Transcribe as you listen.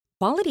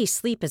Quality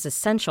sleep is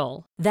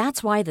essential.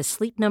 That's why the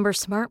Sleep Number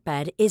Smart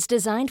Bed is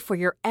designed for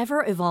your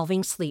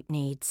ever-evolving sleep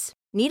needs.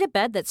 Need a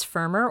bed that's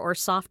firmer or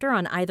softer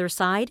on either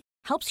side?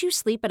 Helps you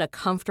sleep at a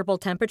comfortable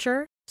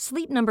temperature?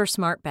 Sleep Number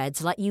Smart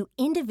Beds let you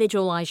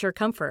individualize your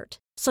comfort,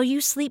 so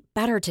you sleep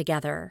better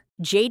together.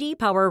 J.D.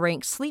 Power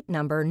ranks Sleep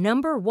Number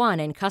number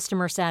 1 in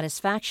customer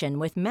satisfaction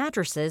with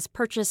mattresses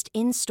purchased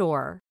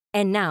in-store.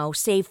 And now,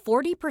 save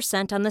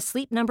 40% on the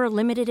Sleep Number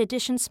Limited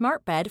Edition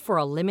Smart Bed for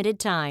a limited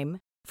time.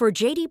 For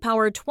J.D.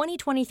 Power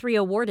 2023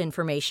 award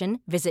information,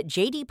 visit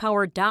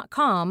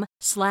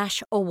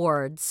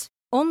jdpower.com/awards.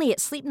 Only at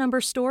Sleep Number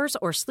stores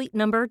or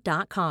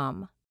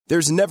sleepnumber.com.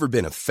 There's never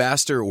been a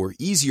faster or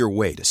easier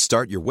way to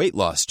start your weight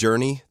loss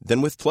journey than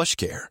with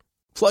PlushCare.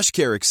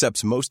 PlushCare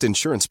accepts most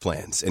insurance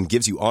plans and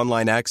gives you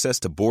online access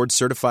to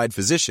board-certified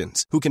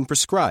physicians who can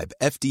prescribe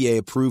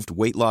FDA-approved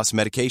weight loss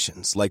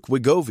medications like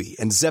Wegovy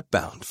and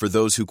Zepbound for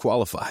those who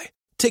qualify.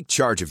 Take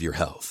charge of your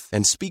health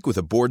and speak with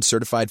a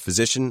board-certified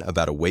physician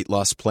about a weight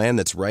loss plan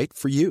that's right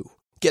for you.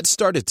 Get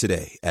started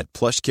today at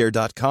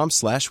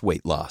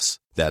plushcare.com/weight loss.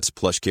 That's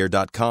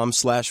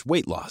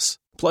plushcare.com/weight loss.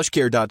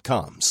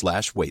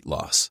 plushcare.com/weight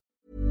loss.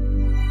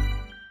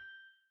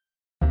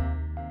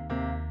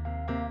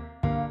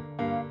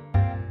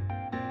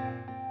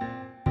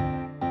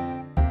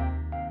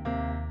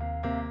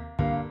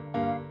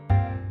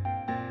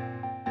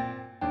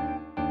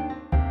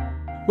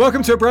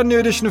 Welcome to a brand new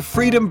edition of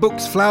Freedom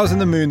Books, Flowers in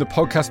the Moon, the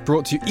podcast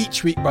brought to you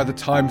each week by the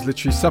Times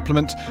Literary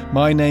Supplement.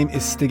 My name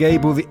is Stig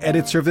Abel, the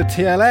editor of the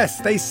TLS.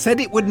 They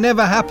said it would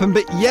never happen,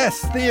 but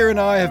yes, Thea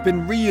and I have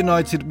been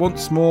reunited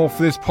once more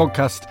for this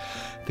podcast.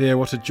 Thea,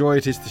 what a joy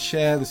it is to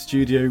share the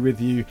studio with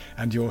you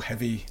and your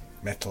heavy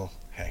metal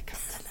haircut.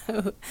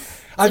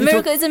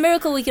 It's a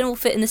miracle we can all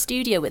fit in the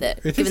studio with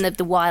it given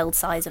the wild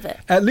size of it.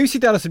 Lucy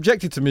Dallas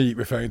objected to me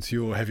referring to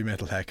your heavy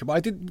metal haircut,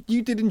 but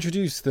you did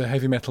introduce the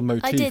heavy metal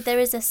motif. I did. There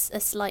is a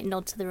slight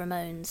nod to the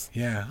Ramones.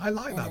 Yeah, I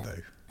like that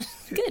though.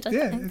 Good,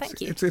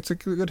 thank you. It's a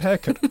good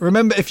haircut.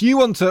 Remember, if you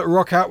want to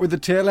rock out with the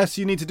TLS,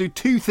 you need to do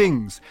two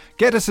things.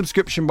 Get a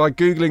subscription by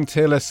Googling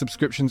TLS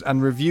subscriptions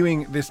and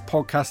reviewing this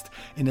podcast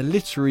in a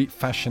literary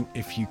fashion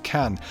if you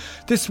can.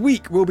 This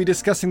week, we'll be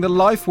discussing the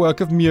life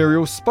work of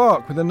Muriel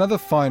Spark with another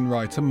fine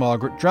writer,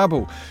 Margaret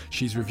Drabble.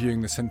 She's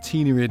reviewing the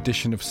centenary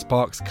edition of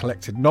Spark's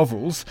collected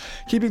novels.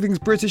 Keeping things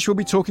British, we'll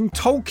be talking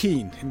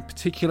Tolkien, in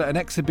particular an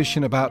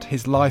exhibition about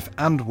his life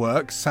and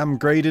work. Sam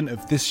Graydon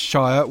of This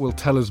Shire will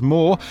tell us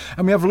more.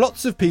 And we have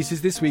lots of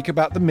pieces this week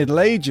about the Middle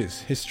Ages.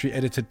 History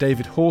editor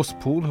David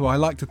Horspool, who I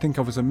like to think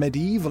of as a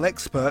medieval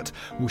expert,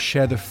 will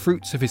share the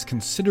fruits of his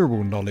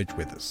considerable knowledge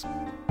with us.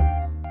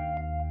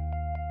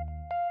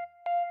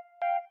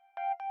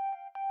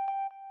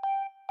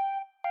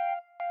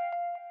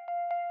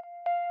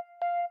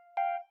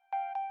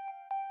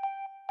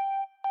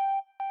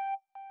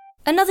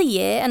 Another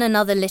year and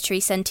another literary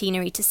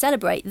centenary to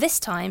celebrate, this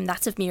time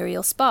that of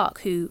Muriel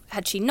Spark, who,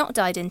 had she not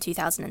died in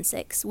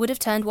 2006, would have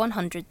turned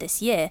 100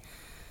 this year.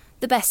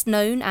 The best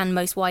known and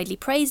most widely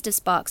praised of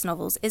Spark's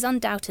novels is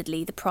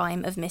undoubtedly The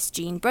Prime of Miss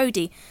Jean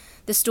Brodie,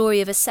 the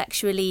story of a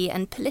sexually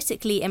and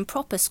politically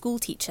improper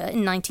schoolteacher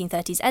in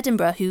 1930s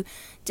Edinburgh who,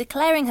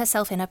 declaring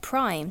herself in her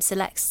prime,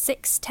 selects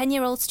 6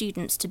 10-year-old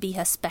students to be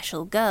her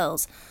special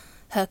girls.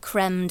 Her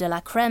creme de la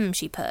creme,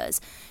 she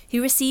purrs,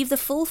 who receive the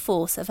full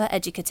force of her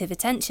educative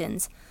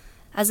attentions.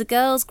 As the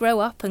girls grow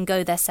up and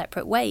go their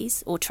separate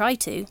ways, or try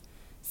to,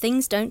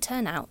 things don't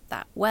turn out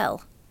that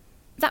well.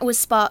 That was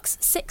Spark's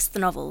 6th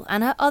novel,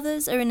 and her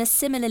others are in a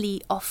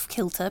similarly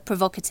off-kilter,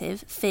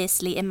 provocative,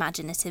 fiercely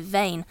imaginative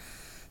vein.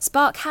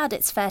 Spark had,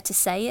 it's fair to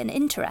say, an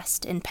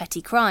interest in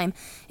petty crime,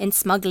 in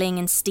smuggling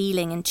and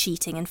stealing and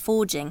cheating and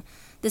forging.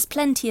 There's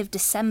plenty of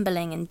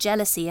dissembling and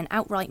jealousy and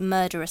outright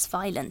murderous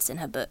violence in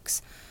her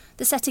books.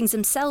 The settings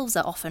themselves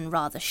are often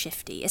rather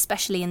shifty,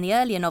 especially in the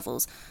earlier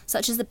novels,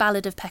 such as The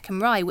Ballad of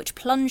Peckham Rye, which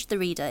plunged the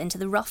reader into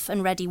the rough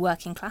and ready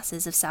working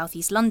classes of South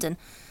East London,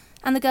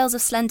 and The Girls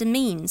of Slender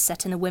Means,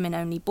 set in a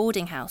women-only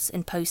boarding house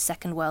in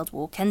post-Second World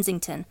War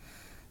Kensington.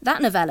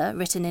 That novella,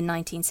 written in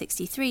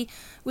 1963,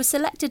 was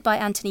selected by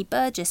Anthony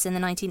Burgess in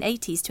the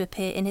 1980s to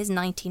appear in his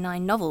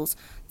 99 novels,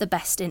 the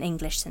best in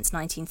English since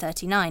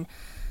 1939.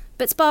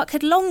 But Spark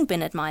had long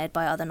been admired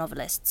by other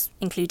novelists,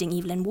 including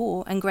Evelyn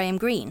Waugh and Graham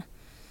Greene.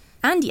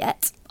 And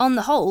yet, on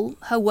the whole,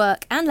 her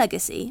work and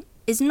legacy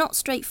is not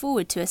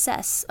straightforward to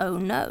assess, oh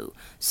no.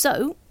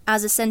 So,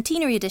 as a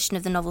centenary edition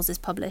of the novels is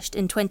published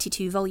in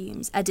 22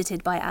 volumes,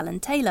 edited by Alan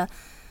Taylor,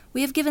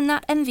 we have given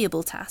that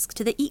enviable task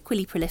to the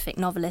equally prolific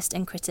novelist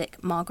and critic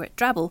Margaret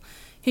Drabble,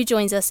 who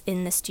joins us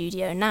in the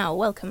studio now.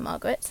 Welcome,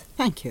 Margaret.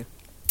 Thank you.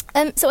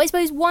 So I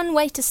suppose one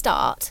way to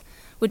start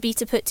would be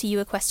to put to you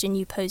a question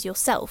you pose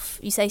yourself.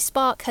 You say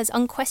Spark has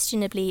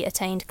unquestionably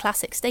attained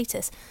classic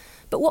status,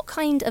 but what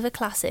kind of a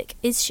classic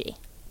is she?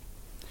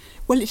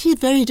 Well, it is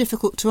very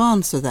difficult to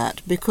answer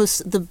that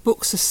because the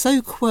books are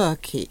so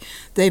quirky.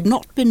 They've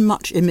not been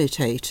much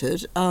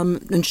imitated,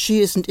 and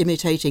she isn't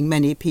imitating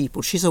many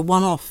people. She's a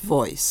one-off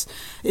voice.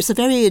 It's a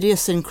very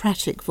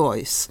idiosyncratic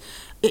voice.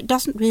 it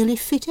doesn't really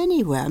fit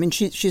anywhere. I mean,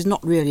 she's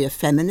not really a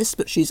feminist,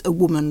 but she's a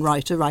woman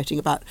writer writing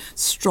about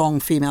strong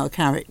female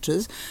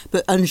characters.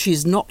 And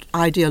she's not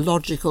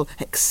ideological,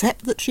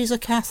 except that she's a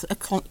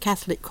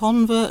Catholic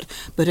convert.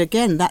 But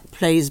again, that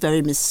plays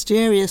very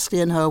mysteriously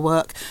in her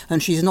work,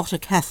 and she's not a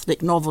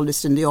Catholic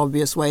novelist in the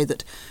obvious way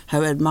that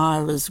her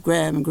admirers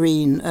Graham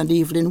Greene and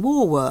Evelyn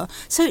Waugh were.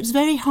 So it's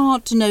very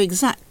hard to know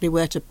exactly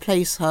where to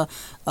place her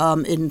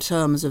in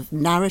terms of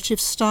narrative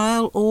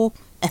style or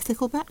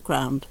ethical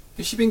background.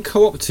 Has she been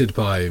co-opted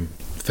by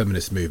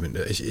feminist movement?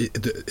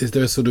 Is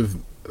there a sort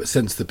of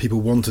sense that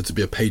people want her to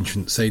be a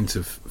patron saint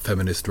of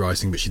feminist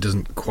writing, but she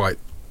doesn't quite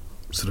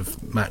sort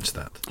of match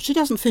that? She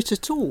doesn't fit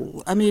at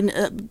all. I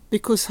mean,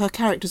 because her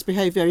characters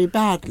behave very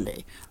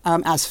badly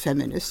as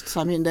feminists.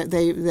 I mean,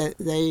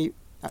 they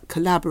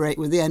collaborate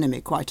with the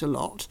enemy quite a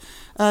lot.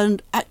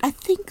 And I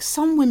think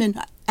some women,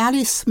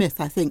 Alice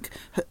Smith, I think,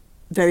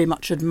 very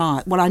much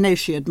admire. Well, I know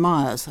she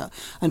admires her,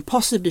 and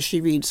possibly she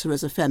reads her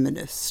as a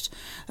feminist.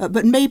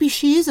 But maybe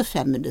she is a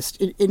feminist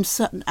in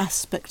certain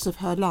aspects of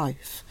her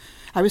life.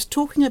 I was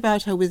talking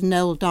about her with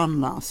Nell Dunn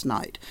last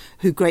night,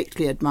 who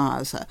greatly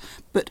admires her,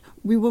 but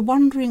we were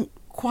wondering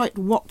quite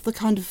what the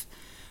kind of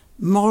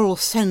moral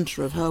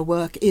centre of her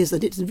work is,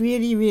 and it's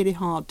really, really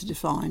hard to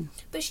define.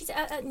 But she's,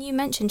 you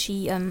mentioned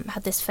she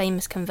had this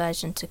famous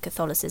conversion to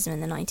Catholicism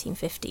in the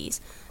 1950s,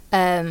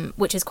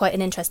 which is quite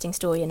an interesting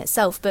story in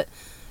itself, but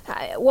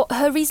what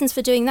her reasons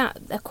for doing that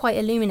are quite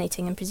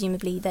illuminating, and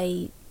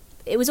presumably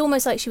it was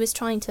almost like she was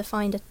trying to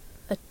find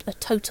a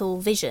total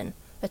vision,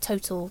 a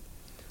total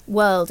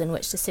world in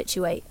which to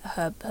situate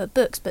her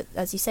books, but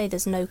as you say,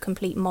 there's no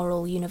complete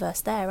moral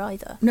universe there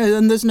either. No,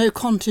 and there's no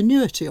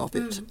continuity of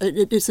it.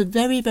 It's a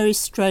very, very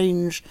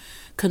strange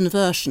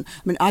conversion.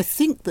 I mean, I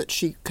think that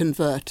she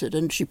converted,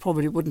 and she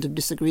probably wouldn't have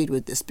disagreed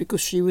with this,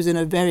 because she was in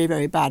a very,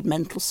 very bad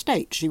mental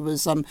state. She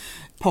was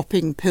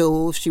popping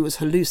pills, she was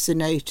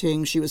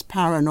hallucinating, she was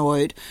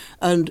paranoid,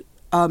 and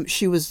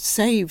she was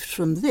saved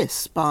from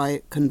this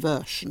by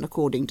conversion,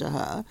 according to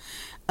her.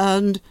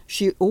 And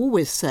she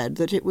always said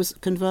that it was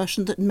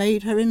conversion that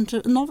made her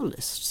into a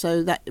novelist.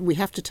 So that we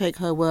have to take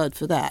her word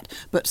for that.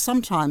 But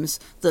sometimes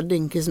the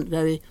link isn't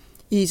very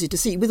easy to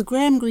see. With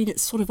Graham Greene,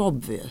 it's sort of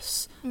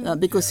obvious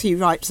because he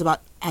writes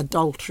about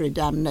adultery,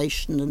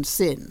 damnation and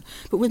sin.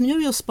 But with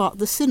Muriel Spark,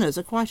 the sinners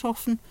are quite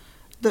often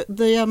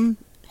the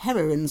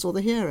heroines or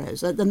the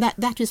heroes. And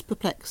that is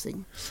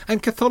perplexing.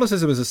 And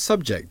Catholicism as a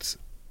subject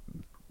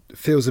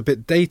feels a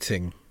bit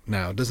dating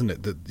now, doesn't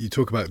it? That you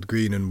talk about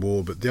Greene and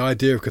Waugh, but the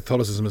idea of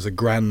Catholicism as a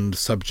grand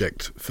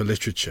subject for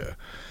literature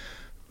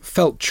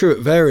felt true at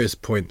various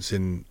points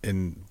in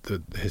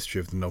the history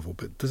of the novel.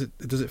 But does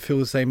it feel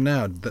the same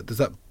now? Does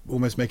that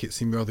almost make it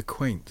seem rather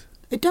quaint?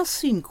 It does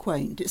seem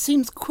quaint. It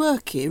seems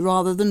quirky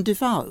rather than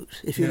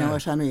devout, if you know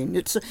what I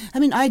mean.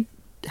 I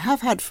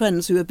have had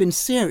friends who have been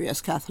serious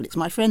Catholics.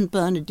 My friend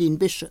Bernadine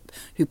Bishop,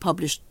 who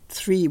published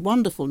 3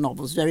 wonderful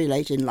novels very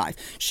late in life,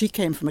 she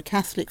came from a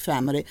Catholic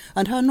family,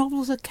 and her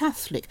novels are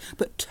Catholic,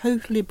 but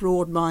totally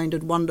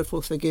broad-minded,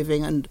 wonderful,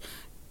 forgiving and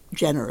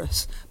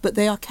generous. But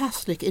they are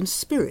Catholic in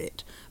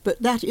spirit.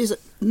 But that is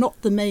not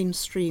the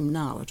mainstream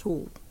now at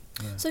all.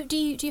 Yeah. So do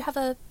you have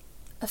a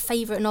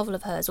favourite novel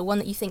of hers, or one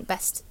that you think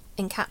best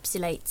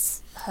encapsulates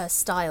her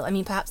style? I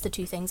mean, perhaps the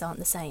two things aren't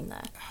the same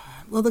there.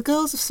 Well, The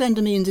Girls of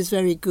Slender Means is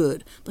very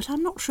good, but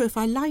I'm not sure if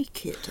I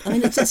like it. I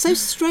mean, it's so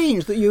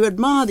strange that you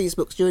admire these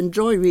books, you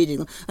enjoy reading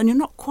them, and you're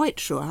not quite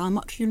sure how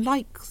much you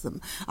like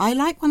them. I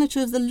like one or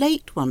two of the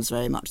late ones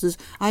very much.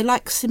 I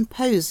like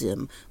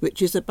Symposium,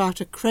 which is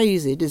about a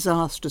crazy,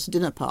 disastrous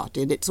dinner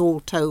party, and it's all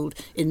told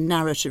in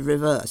narrative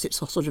reverse. It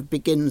sort of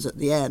begins at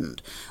the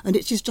end, and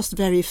it is just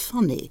very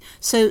funny.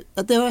 So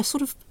there are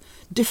sort of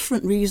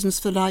different reasons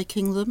for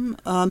liking them.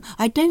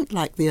 I don't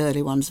like the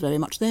early ones very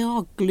much. They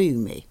are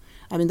gloomy.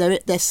 I mean,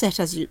 they're set,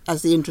 as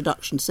the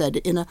introduction said,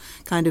 in a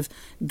kind of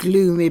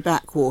gloomy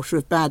backwater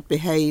of bad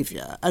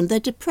behaviour, and they're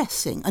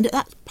depressing. And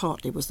that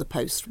partly was the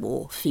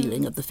post-war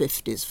feeling of the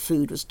 50s.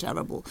 Food was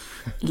terrible,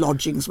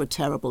 lodgings were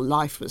terrible,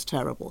 life was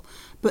terrible.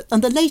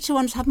 And the later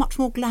ones have much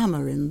more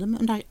glamour in them,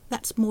 and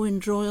that's more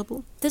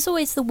enjoyable. There's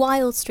always the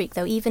wild streak,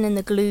 though, even in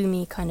the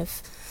gloomy kind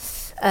of,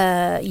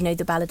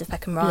 the Ballad of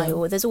Peckham Rye,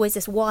 or there's always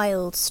this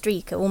wild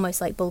streak,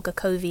 almost like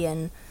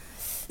Bulgakovian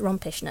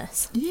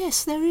rompishness.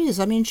 Yes, there is.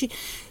 I mean,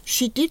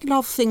 she did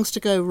love things to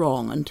go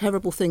wrong and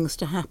terrible things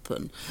to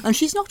happen. And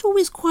she's not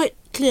always quite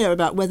clear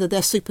about whether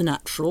they're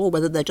supernatural or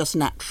whether they're just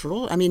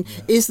natural. I mean,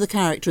 is the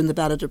character in the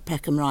Ballad of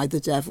Peckham Rye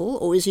the devil,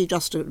 or is he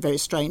just a very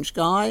strange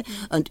guy?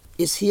 And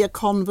is he a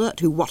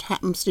convert who, what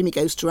happens to him? He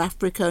goes to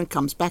Africa and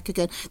comes back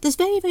again. There's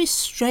very, very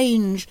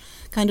strange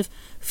kind of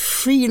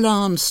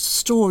freelance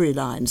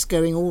storylines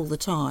going all the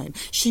time.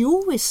 She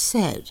always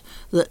said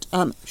that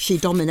she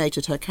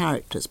dominated her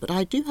characters, but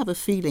I do have a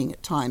feeling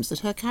at times that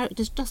her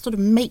characters just sort of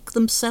make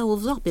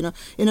themselves up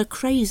in a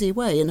crazy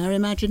way in her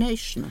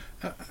imagination.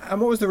 And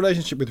what was the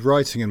relationship with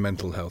writing and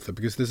mental health?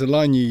 Because there's a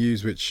line you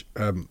use which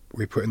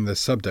we put in the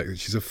subtext, that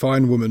she's a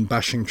fine woman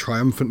bashing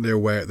triumphantly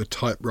away at the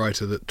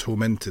typewriter that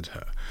tormented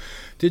her.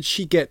 Did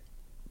she get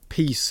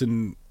peace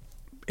and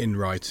in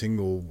writing,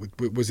 or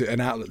was it an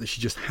outlet that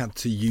she just had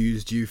to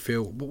use, do you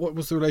feel? What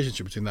was the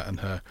relationship between that and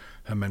her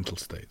mental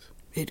state?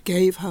 It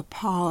gave her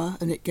power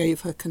and it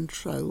gave her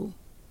control.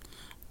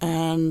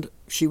 And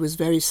she was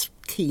very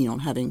keen on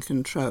having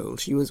control.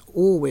 She was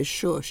always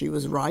sure she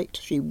was right.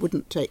 She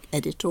wouldn't take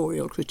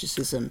editorial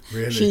criticism.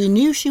 Really? She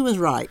knew she was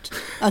right,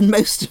 and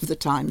most of the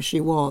time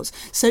she was.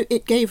 So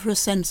it gave her a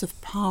sense of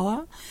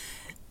power,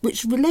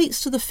 which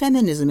relates to the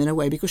feminism in a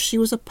way, because she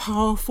was a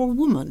powerful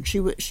woman. She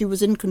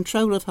was in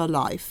control of her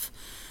life,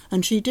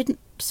 and she didn't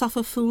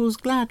suffer fools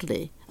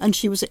gladly, and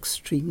she was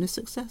extremely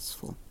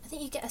successful. I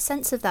think you get a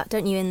sense of that,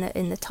 don't you,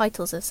 in the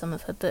titles of some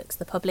of her books: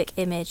 the public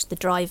image, the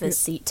driver's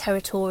seat,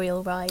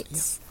 territorial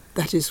rights.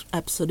 Yeah, that is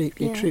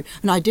absolutely true.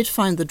 And I did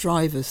find the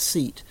driver's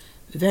seat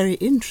very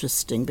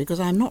interesting, because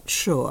I'm not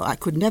sure, I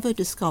could never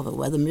discover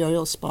whether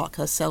Muriel Spark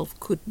herself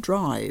could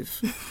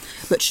drive.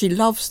 But she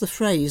loves the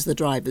phrase, the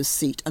driver's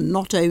seat, and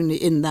not only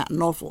in that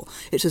novel.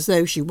 It's as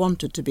though she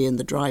wanted to be in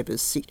the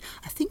driver's seat.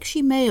 I think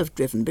she may have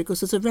driven,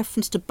 because there's a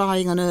reference to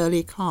buying an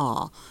early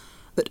car.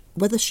 But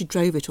whether she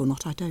drove it or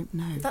not, I don't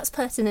know. That's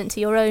pertinent to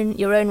your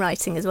own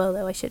writing as well,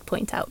 though, I should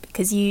point out,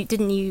 because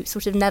you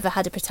sort of never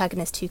had a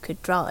protagonist who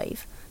could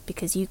drive,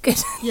 because you could.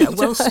 Yeah,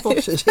 well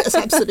spotted. Yes,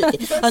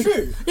 absolutely. That's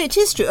true. It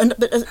is true.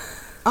 But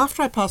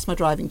after I passed my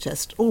driving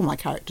test, all my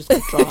characters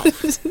could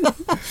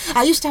drive.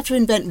 I used to have to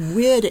invent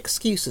weird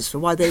excuses for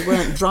why they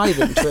weren't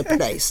driving to a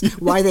place,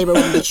 why they were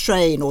on the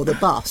train or the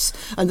bus,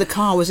 and the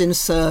car was in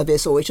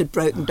service or it had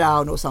broken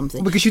down or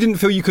something. Because you didn't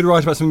feel you could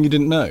write about something you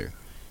didn't know?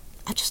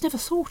 I just never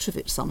thought of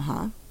it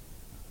somehow.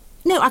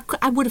 No,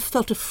 I would have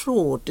felt a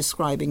fraud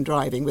describing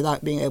driving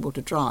without being able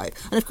to drive.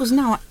 And of course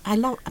now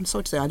I'm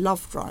sorry to say, I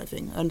love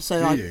driving, and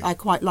so I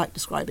quite like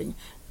describing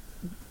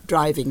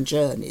driving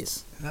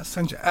journeys. That's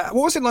strange. What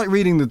was it like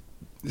reading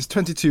there's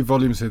 22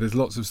 volumes here, there's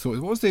lots of stories.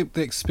 What was the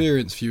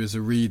experience for you as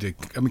a reader?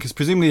 I mean, because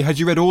presumably, had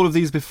you read all of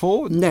these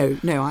before? No,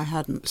 I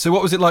hadn't. So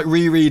what was it like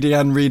rereading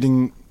and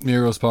reading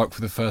Muriel Spark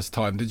for the first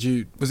time?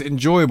 Was it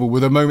enjoyable? Were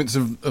there moments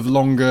of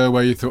longer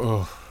where you thought,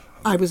 oh...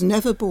 I was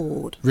never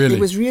bored. Really?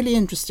 It was really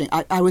interesting.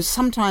 I was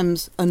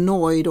sometimes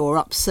annoyed or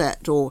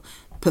upset or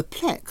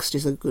perplexed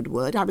is a good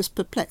word. I was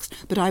perplexed,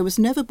 but I was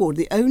never bored.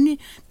 The only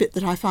bit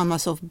that I found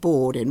myself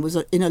bored in was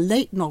in a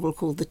late novel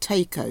called The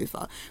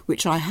Takeover,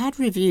 which I had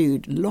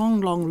reviewed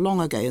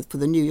long ago for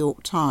the New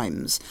York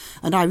Times,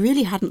 and I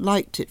really hadn't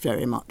liked it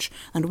very much.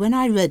 And when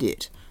I read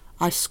it,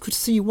 I could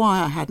see why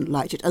I hadn't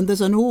liked it. And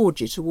there's an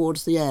orgy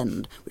towards the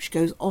end, which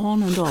goes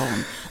on.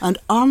 And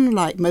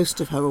unlike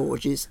most of her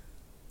orgies,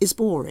 is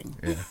boring.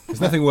 Yeah,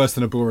 there's nothing worse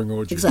than a boring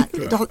orgy.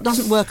 Exactly. It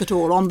doesn't work at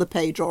all on the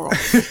page or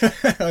off.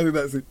 I think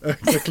that's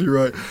exactly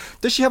right.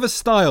 Does she have a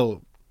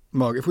style,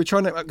 Mark?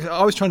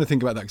 I was trying to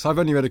think about that, because I've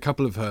only read a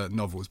couple of her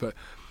novels, but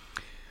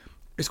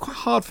it's quite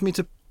hard for me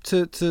to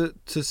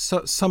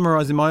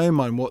summarise in my own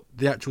mind what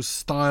the actual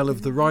style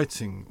of the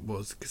writing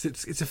was, because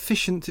it's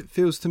efficient, it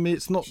feels to me.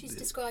 It's not. She's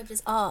described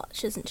as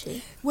arch, isn't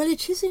she? Well,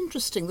 it is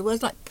interesting. The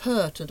words like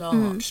pert and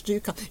arch do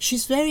come.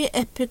 She's very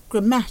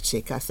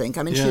epigrammatic, I think.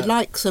 I mean, she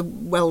likes a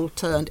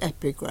well-turned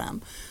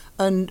epigram,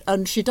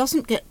 and she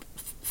doesn't get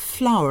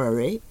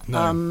flowery.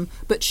 No.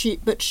 But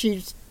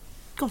she's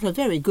got a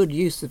very good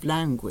use of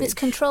language. It's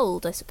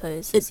controlled, I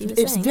suppose.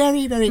 It's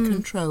very, very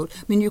controlled.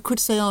 I mean, you could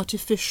say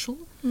artificial.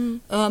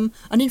 And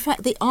in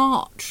fact, the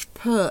arch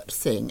pert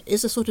thing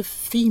is a sort of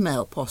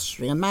female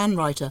posturing. A male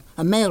writer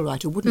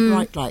wouldn't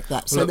write like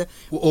that. So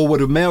or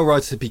would a male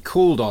writer be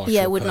called arch?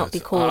 Yeah, or would pert? not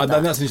be called that.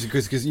 And that's interesting,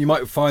 because you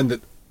might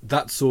find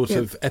that sort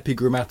of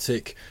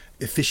epigrammatic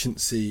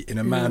efficiency in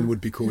a man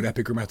would be called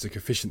epigrammatic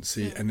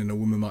efficiency, and in a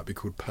woman might be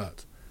called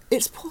pert.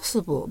 It's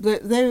possible,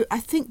 though I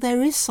think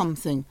there is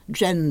something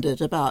gendered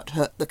about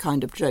her, the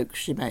kind of jokes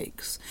she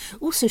makes.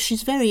 Also,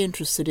 she's very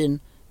interested in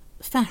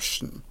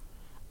fashion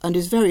and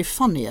is very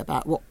funny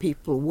about what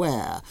people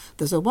wear.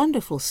 There's a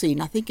wonderful scene,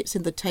 I think it's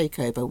in The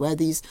Takeover, where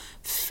these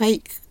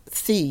fake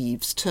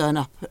thieves turn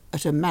up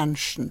at a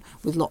mansion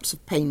with lots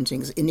of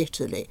paintings in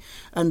Italy,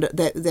 and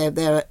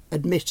they're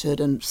admitted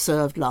and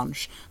served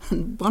lunch.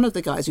 And one of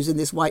the guys who's in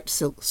this white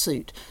silk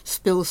suit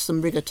spills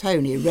some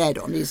rigatoni red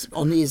on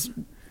his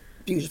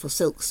beautiful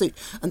silk suit,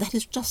 and that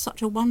is just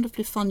such a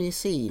wonderfully funny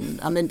scene.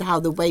 I mean, how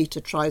the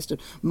waiter tries to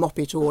mop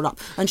it all up,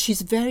 and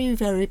she's very,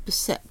 very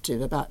perceptive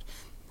about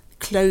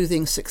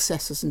clothing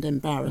successes and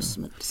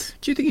embarrassments.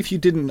 Do you think if you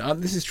didn't,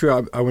 this is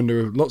true, I wonder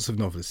of lots of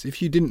novelists,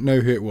 if you didn't know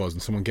who it was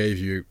and someone gave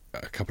you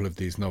a couple of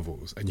these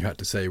novels and you had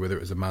to say whether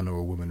it was a man or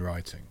a woman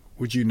writing,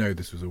 would you know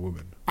this was a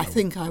woman? I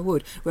think I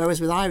would. Whereas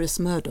with Iris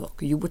Murdoch,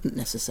 you wouldn't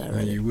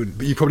necessarily. No, you wouldn't.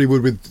 But you probably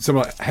would with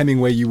someone like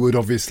Hemingway, you would,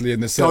 obviously.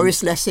 And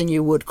Doris Lessing,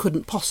 you would.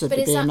 Couldn't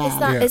possibly be a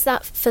man. Is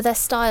that for their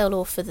style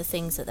or for the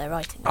things that they're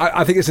writing?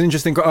 I think it's an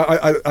interesting...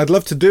 I'd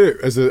love to do it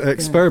as an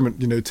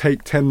experiment,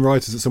 take 10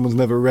 writers that someone's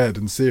never read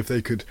and see if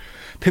they could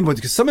pinpoint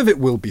it, because some of it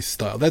will be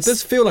style. There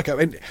does feel like... I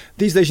mean,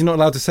 these days you're not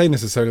allowed to say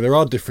necessarily there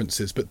are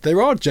differences, but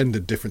there are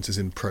gendered differences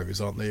in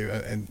prose, aren't there?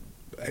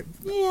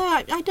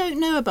 Yeah, I don't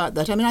know about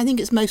that. I mean, I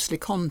think it's mostly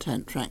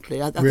content,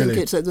 frankly. I think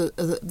it's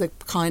the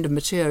kind of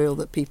material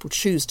that people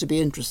choose to be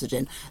interested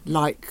in,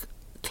 like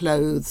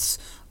clothes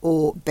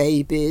or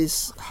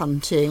babies,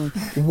 hunting,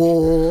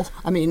 war.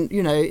 I mean,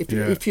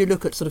 if you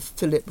look at sort of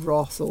Philip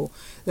Roth, or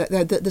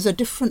there's a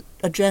different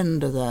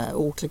agenda there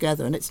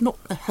altogether, and it's not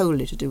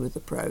wholly to do with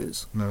the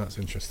prose. No, that's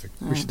interesting.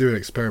 We should do an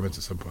experiment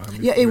at some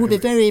point. It would be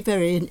very,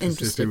 very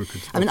interesting.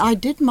 I mean, I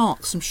did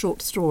mark some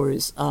short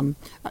stories.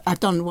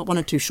 I've done 1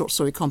 or 2 short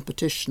story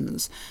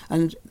competitions,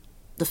 and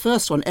the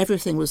first one,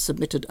 everything was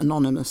submitted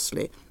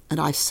anonymously, and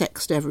I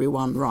sexed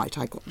everyone right.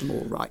 I got them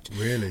all right.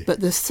 Really?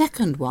 But the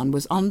second one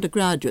was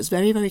undergraduates,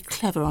 very, very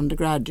clever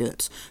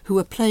undergraduates, who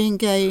were playing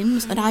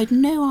games, and I had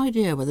no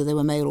idea whether they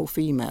were male or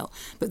female,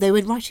 but they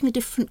were writing a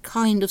different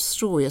kind of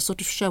story, a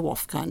sort of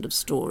show-off kind of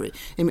story,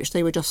 in which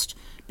they were just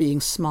being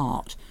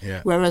smart.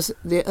 Yeah. Whereas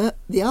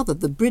the other,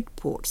 the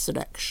Bridport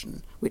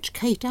selection, which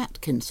Kate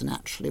Atkinson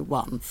actually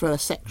won for a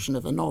section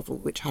of a novel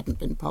which hadn't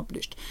been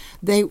published,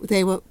 they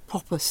were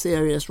proper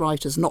serious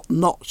writers,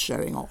 not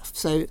showing off.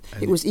 So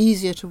it was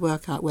easier to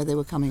work out where they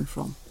were coming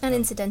from. And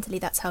incidentally,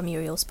 that's how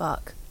Muriel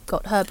Spark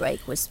got her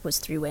break, was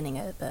through winning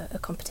a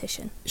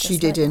competition. She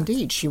did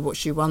indeed. She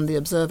won the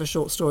Observer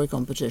short story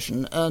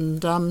competition,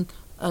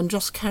 and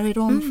just carried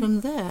on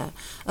from there.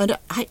 And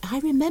I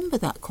remember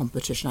that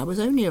competition. I was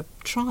only a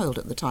child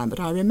at the time,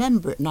 but I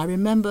remember it, and I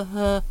remember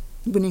her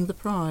winning the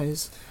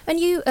prize. And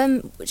you,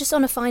 just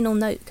on a final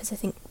note, because I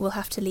think we'll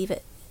have to leave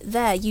it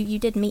there, you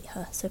did meet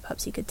her, so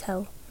perhaps you could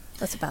tell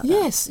us about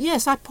that.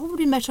 Yes, I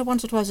probably met her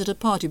once or twice at a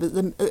party, but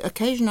the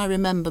occasion I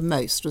remember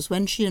most was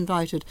when she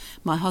invited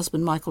my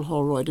husband, Michael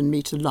Holroyd, and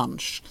me to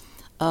lunch.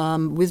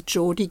 With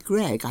Geordie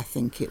Gregg, I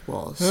think it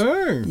was.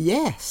 Oh.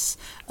 Yes.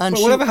 And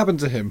whatever happened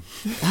to him?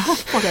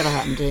 Whatever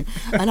happened to him.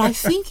 And I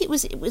think it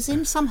was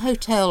in some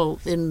hotel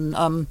in,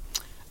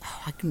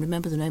 I can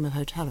remember the name of the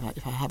hotel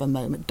if I have a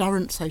moment.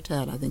 Durrant's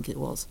Hotel, I think it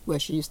was, where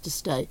she used to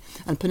stay.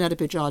 And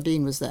Penelope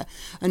Jardine was there.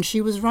 And she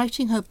was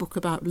writing her book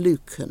about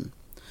Lucan.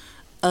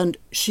 And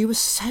she was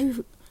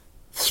so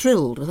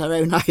thrilled with her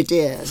own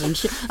ideas, and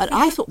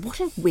I thought, what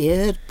a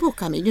weird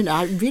book. I mean,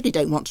 I really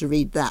don't want to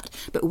read that,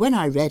 but when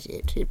I read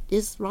it, it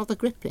is rather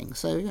gripping.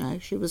 So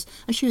she was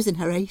in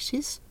her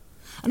 80s,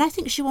 and I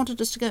think she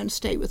wanted us to go and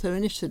stay with her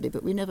in Italy,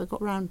 but we never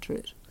got round to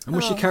it. And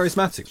was she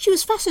charismatic? She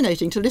was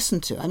fascinating to listen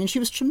to. I mean, she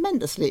was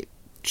tremendously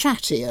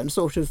chatty and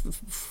sort of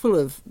full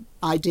of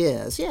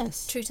ideas.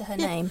 Yes, true to her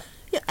name.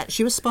 Yeah,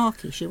 she was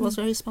sparky. She was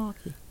very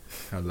sparky.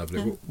 How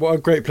lovely. Yeah. What a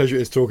great pleasure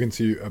it is talking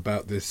to you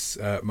about this,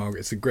 Margaret.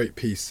 It's a great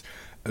piece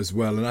as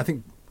well.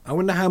 And I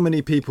wonder how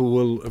many people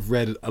will have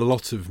read a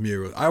lot of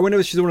Muriel. I wonder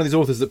if she's one of these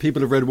authors that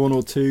people have read 1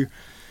 or 2.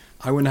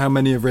 I wonder how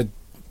many have read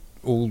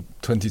all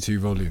 22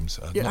 volumes.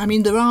 I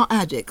mean, there are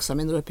addicts. I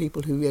mean, there are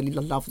people who really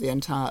love the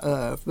entire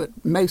oeuvre,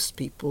 but most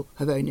people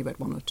have only read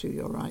 1 or 2,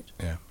 you're right.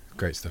 Yeah,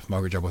 great stuff.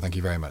 Margaret Jobbour, thank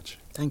you very much.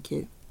 Thank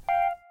you.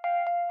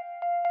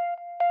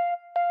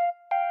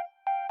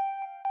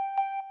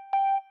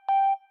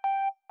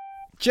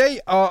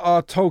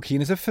 J.R.R. Tolkien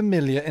is a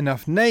familiar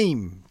enough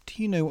name.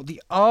 Do you know what the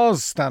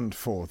R's stand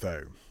for,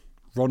 though?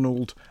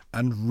 Ronald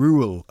and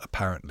Reuel,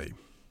 apparently.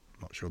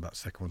 Not sure that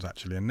second one's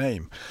actually a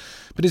name.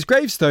 But his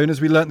gravestone,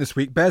 as we learnt this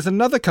week, bears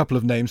another couple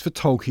of names for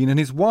Tolkien and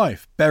his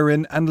wife,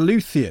 Beren and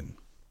Luthien.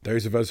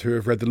 Those of us who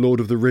have read The Lord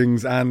of the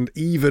Rings and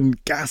even,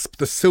 gasp,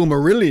 the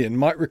Silmarillion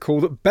might recall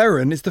that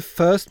Beren is the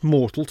first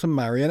mortal to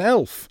marry an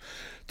elf.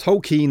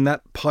 Tolkien,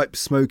 that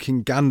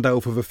pipe-smoking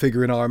Gandalf of a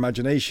figure in our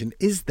imagination,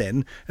 is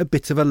then a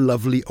bit of a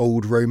lovely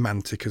old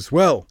romantic as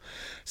well.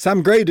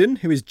 Sam Graydon,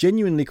 who is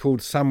genuinely called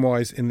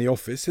Samwise in the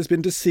office, has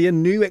been to see a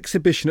new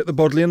exhibition at the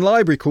Bodleian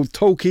Library called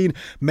Tolkien,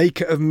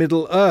 Maker of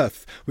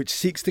Middle-earth, which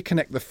seeks to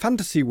connect the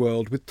fantasy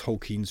world with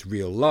Tolkien's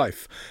real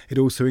life. It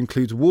also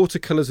includes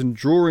watercolours and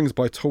drawings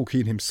by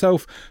Tolkien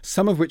himself,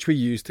 some of which were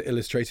used to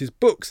illustrate his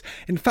books.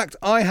 In fact,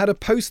 I had a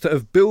poster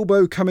of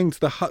Bilbo coming to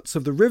the huts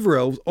of the River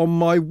Elves on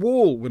my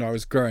wall when I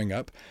was growing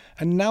up,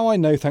 and now I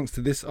know, thanks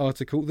to this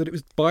article, that it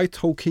was by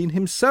Tolkien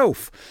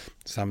himself.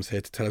 Sam's here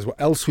to tell us what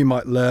else we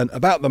might learn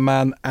about the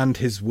man and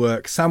his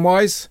work.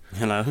 Samwise?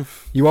 Hello.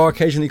 You are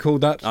occasionally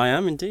called that? I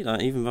am indeed,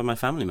 even by my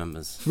family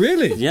members.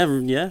 Really? Yeah,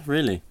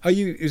 really.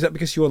 Is that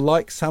because you're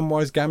like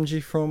Samwise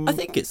Gamgee from... I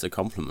think it's a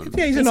compliment.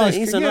 Yeah, he's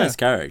a nice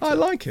character. I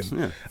like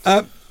him.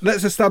 Yeah.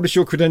 Let's establish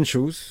your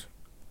credentials.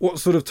 What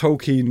sort of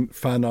Tolkien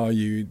fan are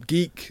you?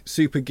 Geek,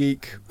 super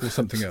geek, or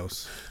something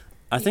else?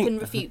 You can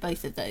refute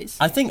both of those.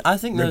 I think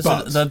those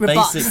are the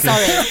Rebut, basic...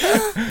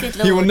 Sorry. Good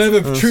Lord. You will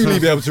never truly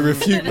be able to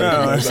refute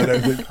those, I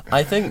don't think.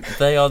 I think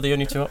they are the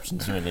only 2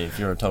 options, really, if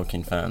you're a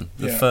Tolkien fan.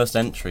 The first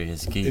entry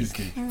is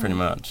geek, pretty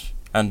much.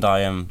 And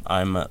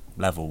I'm at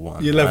level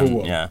 1. You're level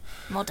 1? Yeah.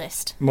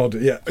 Modest,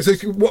 yeah. So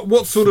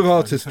what sort of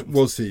artist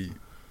was he?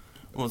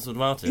 What sort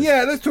of artist?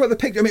 Yeah, let's talk about the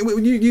picture. I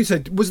mean, you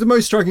said, was the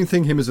most striking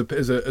thing him as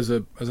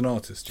an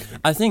artist, do you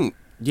think? I think,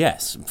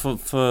 yes,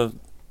 for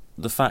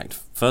the fact,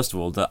 first of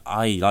all, that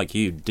I, like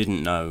you,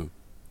 didn't know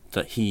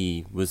that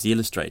he was the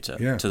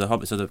illustrator to The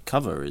Hobbit. So the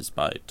cover is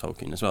by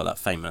Tolkien as well, that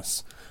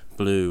famous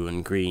blue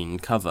and green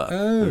cover.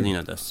 Oh.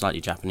 And, the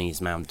slightly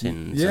Japanese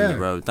mountains and the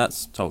road.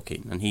 That's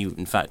Tolkien. And he,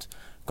 in fact,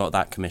 got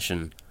that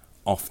commission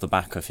off the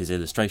back of his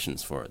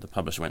illustrations for it. The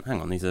publisher went, hang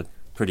on, these are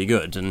pretty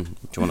good, and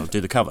do you want to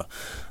do the cover?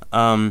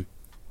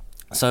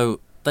 So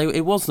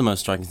it was the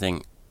most striking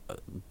thing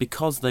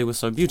because they were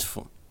so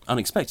beautiful,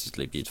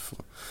 unexpectedly beautiful.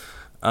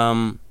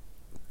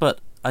 But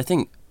I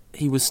think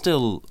he was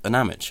still an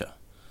amateur.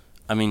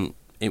 I mean,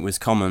 it was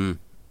common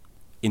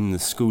in the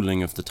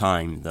schooling of the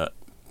time that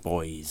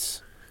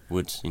boys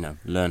would,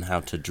 learn how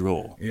to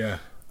draw. Yeah.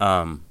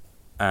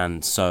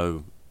 And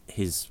so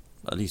his,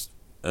 at least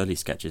early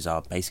sketches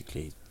are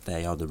basically,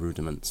 they are the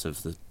rudiments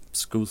of the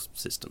school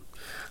system.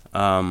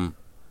 And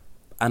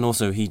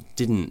also he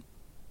didn't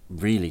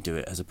really do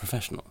it as a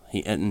professional.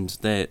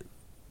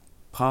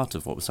 Part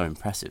of what was so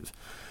impressive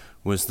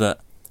was that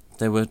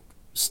there were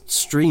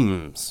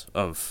streams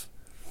of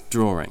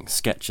drawings,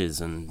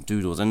 sketches and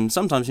doodles, and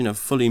sometimes,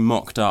 fully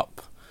mocked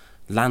up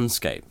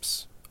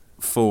landscapes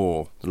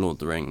for The Lord of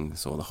the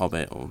Rings or The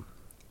Hobbit or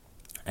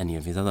any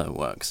of his other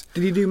works.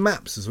 Did he do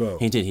maps as well?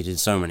 He did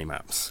so many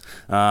maps.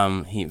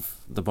 The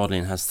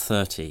Bodleian has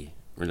 30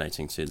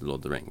 relating to The Lord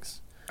of the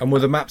Rings. And were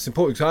the maps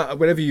important?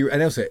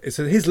 It's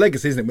his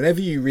legacy, isn't it?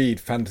 Whenever you read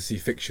fantasy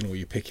fiction or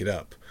you pick it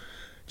up,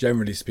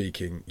 generally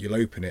speaking, you'll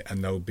open it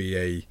and there'll be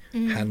a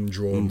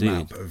hand-drawn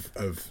map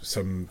of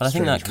some. But I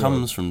think that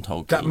comes from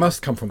Tolkien. That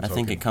must come from Tolkien. I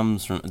think it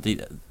comes from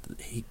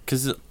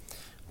because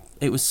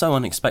it was so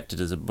unexpected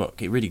as a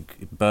book. It really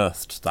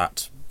birthed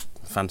that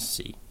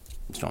fantasy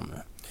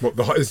genre.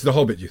 What, is The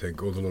Hobbit, you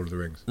think, or The Lord of the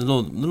Rings? The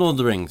Lord of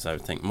the Rings, I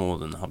would think, more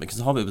than The Hobbit, because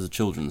The Hobbit was a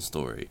children's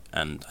story,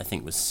 and I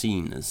think was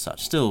seen as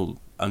such. Still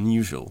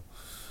unusual,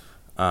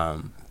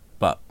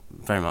 but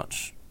very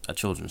much a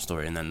children's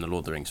story, and then The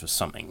Lord of the Rings was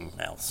something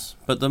else.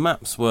 But the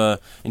maps were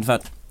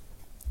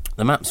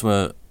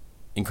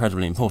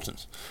incredibly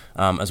important,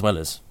 as well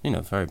as,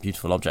 very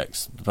beautiful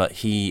objects. But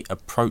he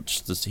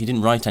approached this, he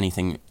didn't write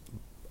anything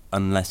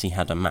unless he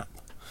had a map.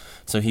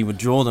 So he would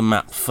draw the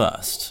map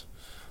first,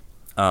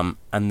 and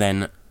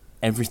then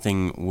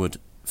everything would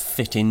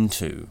fit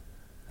into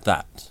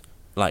that,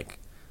 like,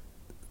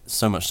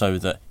 so much so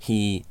that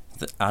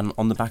and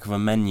on the back of a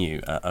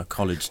menu at a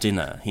college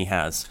dinner he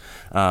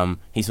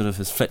sort of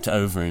has flipped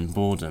over in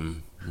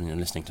boredom,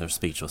 listening to a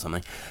speech or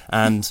something,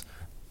 and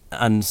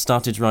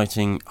started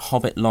writing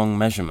Hobbit long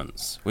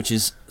measurements, which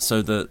is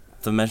so that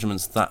the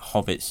measurements that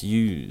hobbits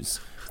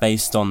use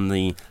based on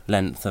the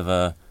length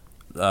of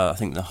I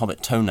think the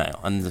Hobbit toenail,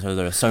 and so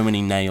there are so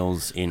many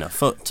nails in a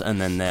foot,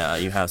 and then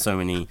you have so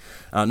many,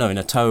 in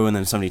a toe, and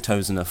then so many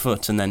toes in a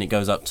foot, and then it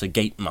goes up to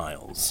gate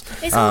miles.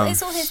 It's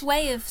all his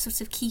way of sort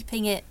of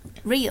keeping it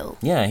real.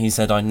 Yeah, he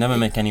said, I'd never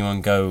make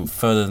anyone go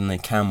further than they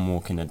can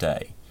walk in a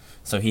day.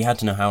 So he had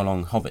to know how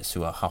long hobbits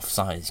who are half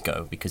size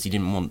go, because he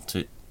didn't want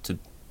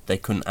they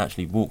couldn't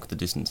actually walk the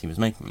distance he was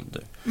making them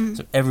do.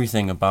 So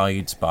everything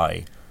abides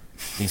by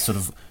these sort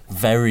of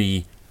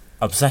very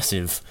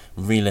obsessive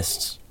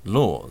realist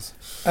laws.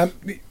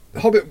 The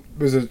Hobbit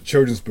was a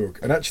children's book,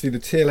 and actually the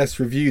TLS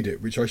reviewed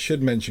it, which I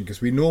should mention because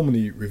we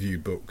normally review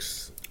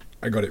books.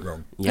 I got it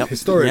wrong. Yep.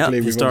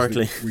 Historically,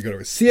 we got it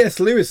right. C.S.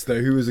 Lewis,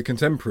 though, who was a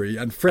contemporary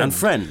and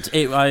friend.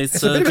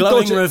 It's a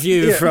glowing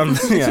review from.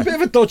 It's a bit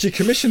of a dodgy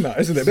commission, that,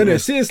 isn't it? But anyway,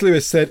 C.S.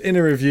 Lewis said in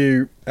a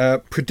review,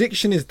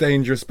 "Prediction is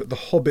dangerous, but The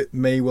Hobbit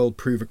may well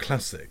prove a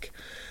classic."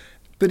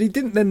 But he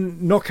didn't then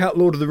knock out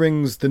Lord of the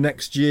Rings the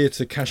next year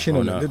to cash in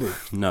on it, did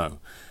he? No.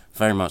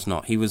 Very much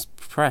not. He was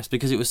pressed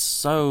because it was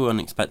so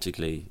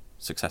unexpectedly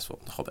successful,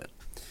 The Hobbit.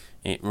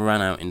 It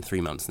ran out in 3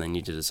 months, and they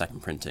needed a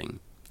second printing,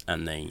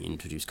 and they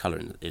introduced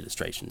colour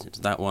illustrations into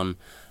that one.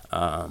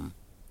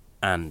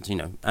 And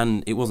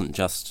it wasn't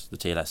just the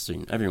TLS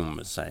student. Everyone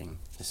was saying,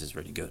 this is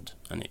really good.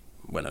 And it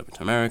went over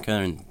to America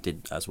and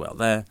did as well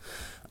there.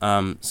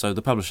 So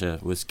the publisher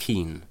was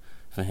keen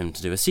for him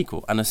to do a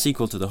sequel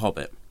to The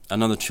Hobbit,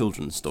 another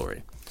children's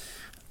story,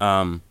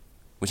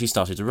 which he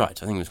started to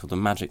write. I think it was called The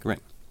Magic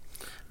Ring.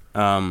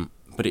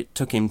 But it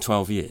took him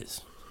 12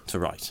 years to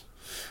write.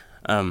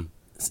 And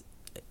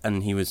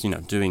he was,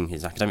 doing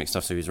his academic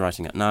stuff, so he was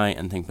writing at night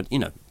and things. But,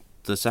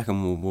 the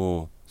Second World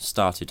War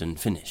started and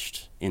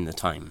finished in the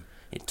time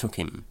it took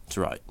him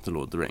to write The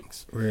Lord of the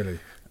Rings. Really?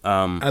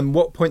 And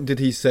what point did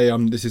he say,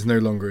 this is no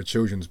longer a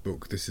children's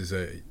book,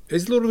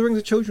 is Lord of the Rings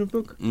a children's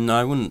book? No,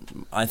 I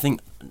wouldn't. I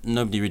think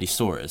nobody really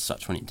saw it as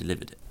such when he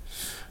delivered it.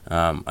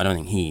 I don't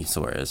think he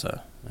saw it as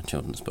a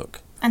children's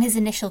book. And his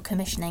initial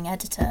commissioning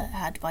editor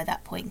had by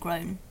that point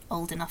grown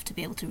old enough to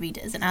be able to read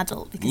it as an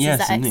adult, because there's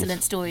that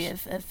excellent story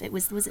of it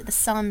was it the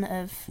son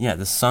of... Yeah,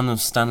 the son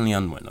of Stanley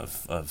Unwin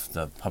of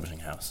the publishing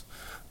house.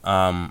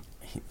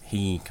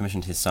 He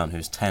commissioned his son,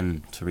 who's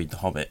 10, to read The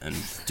Hobbit and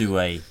do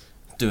a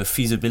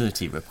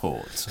feasibility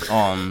report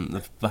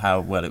on how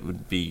well it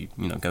would be,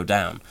 go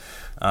down.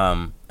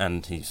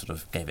 And he sort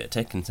of gave it a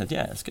tick and said,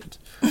 yeah, it's good.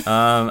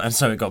 And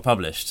so it got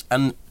published.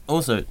 And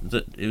also,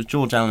 it was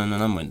George Allen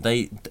and Unwin.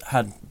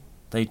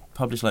 They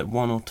published like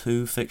 1 or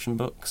 2 fiction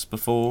books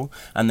before,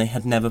 and they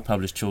had never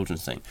published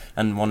children's thing.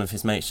 And one of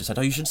his mates just said,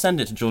 you should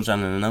send it to George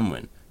Allen and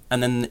Unwin.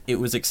 And then it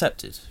was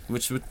accepted,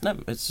 which would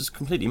never, it's just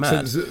completely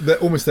mad. So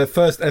almost their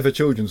first ever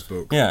children's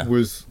book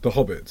was The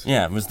Hobbit.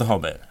 Yeah, it was The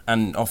Hobbit,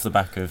 and off the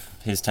back of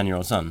his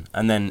 10-year-old son.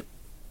 And then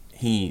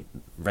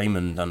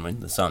Raymond Unwin,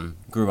 the son,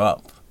 grew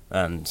up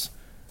and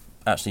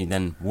actually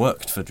then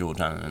worked for George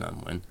Allen and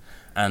Unwin,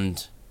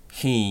 and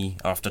he,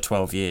 after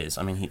 12 years,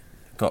 I mean, he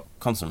got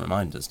constant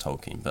reminders,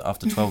 Tolkien, but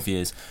after 12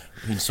 years,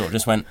 he sort of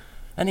just went,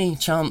 any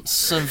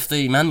chance of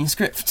the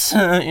manuscript,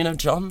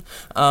 John?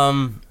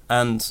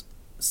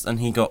 And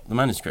he got the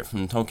manuscript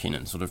from Tolkien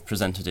and sort of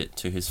presented it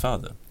to his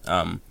father.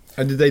 And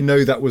did they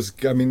know that was,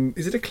 I mean,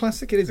 is it a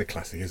classic? It is a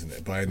classic, isn't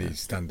it, by any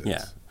standards?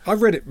 Yeah.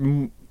 I've read it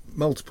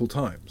multiple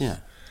times. Yeah.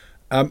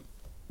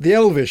 The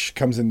Elvish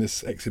comes in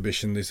this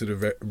exhibition, the sort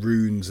of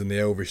runes and the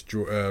Elvish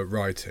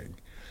writing.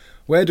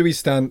 Where do we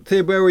stand?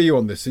 Thea, where were you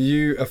on this? Are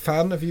you a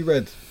fan? Have you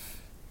read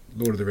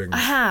Lord of the Rings? I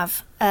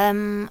have.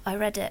 I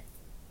read it.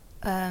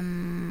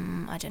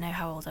 I don't know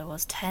how old I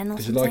was, 10 or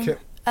Did something. you like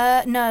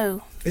it?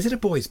 No. Is it a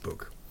boys'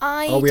 book?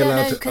 I Are we don't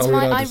allowed know, to- because are we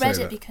allowed I to say read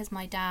that? it because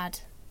my dad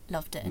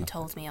loved it and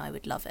told me I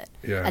would love it.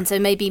 Yeah. And so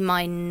maybe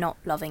my not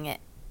loving it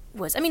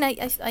was... I mean,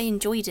 I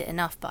enjoyed it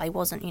enough, but I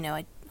wasn't,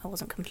 I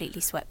wasn't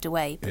completely swept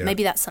away. But Yeah.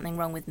 maybe that's something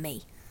wrong with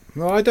me.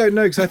 No, I don't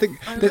know, because I think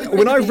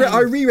when I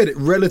reread it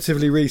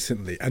relatively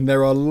recently, and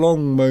there are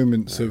long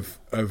moments of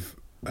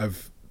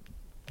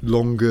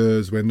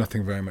longers where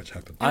nothing very much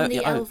happens. And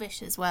the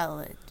Elvish as well,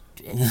 it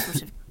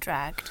sort of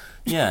dragged.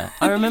 Yeah,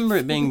 I remember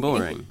it being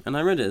boring, and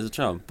I read it as a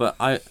child, but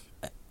I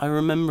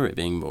remember it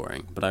being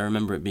boring, but I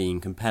remember it being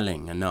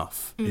compelling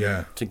enough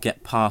Yeah. to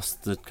get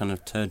past the kind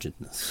of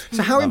turgidness.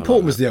 So how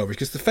important was the Elvish?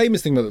 Because the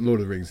famous thing about the Lord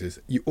of the Rings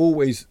is you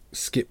always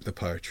skip the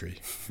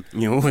poetry.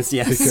 You always,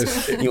 yes,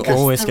 Because- you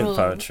always skip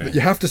poetry. You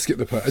have to skip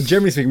the poetry. And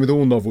generally speaking, with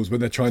all novels, when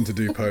they're trying to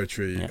do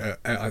poetry,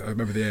 I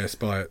remember the Air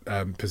Spy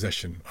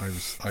Possession.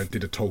 I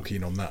did a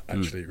Tolkien on that,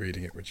 actually,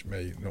 reading it, which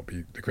may not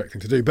be the correct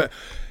thing to do. But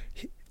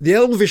the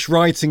Elvish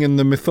writing and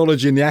the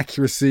mythology and the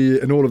accuracy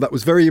and all of that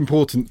was very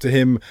important to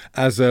him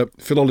as a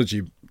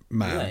philology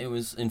man. Yeah, it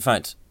was, in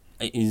fact,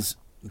 it is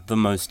the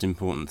most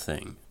important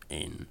thing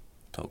in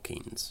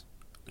Tolkien's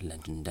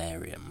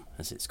Legendarium,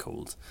 as it's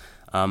called,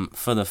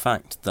 for the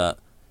fact that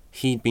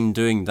he'd been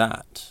doing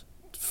that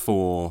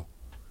for...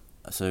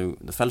 So,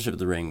 the Fellowship of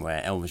the Ring,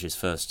 where Elvish is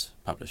first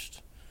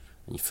published,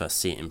 and you first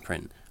see it in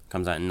print,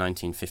 comes out in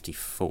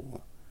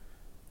 1954.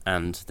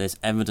 And there's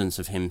evidence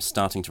of him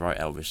starting to write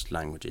Elvish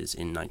languages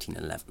in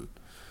 1911.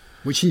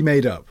 Which he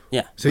made up.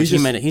 Yeah, So he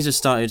made it. He just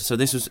started. So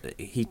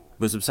he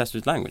was obsessed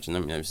with language, and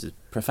it was his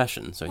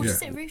profession. So What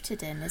is it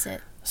rooted in? Is it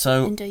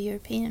so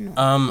Indo-European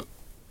or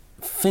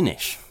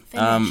Finnish?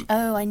 Finnish?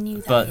 I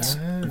knew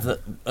that.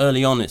 But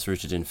early on, it's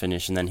rooted in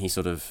Finnish, and then he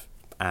sort of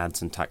adds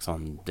and tacks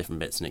on different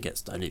bits, and it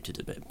gets diluted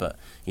a bit. But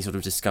he sort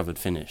of discovered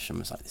Finnish and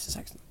was like, "This is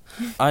excellent."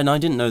 And I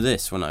didn't know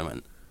this when I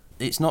went.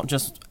 It's not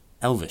just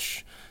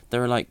Elvish.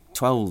 There are like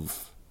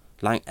 12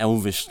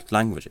 Elvish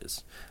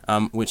languages,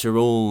 which are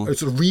all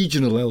sort of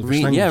regional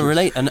Elvish languages. yeah,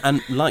 relate and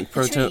like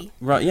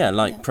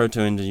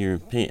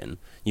Proto-Indo-European.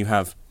 You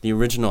have the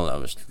original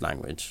Elvish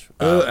language.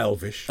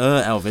 Elvish.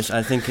 Elvish.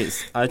 I think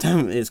it's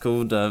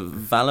called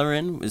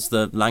Valarin. It's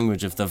the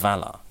language of the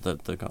Valar,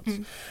 the gods,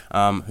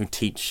 who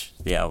teach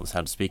the elves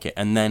how to speak it.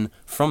 And then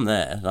from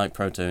there, like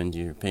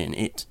Proto-Indo-European,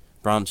 it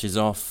branches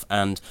off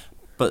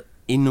but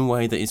in a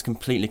way that is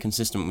completely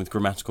consistent with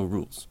grammatical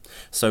rules.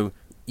 So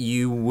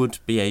you would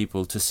be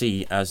able to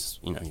see, as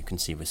you can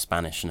see with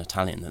Spanish and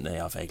Italian, that they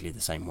are vaguely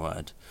the same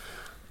word.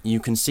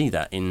 You can see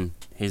that in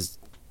his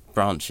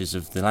branches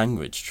of the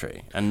language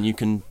tree, and you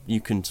can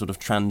sort of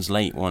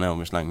translate one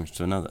Elvish language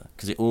to another,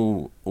 because it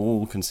all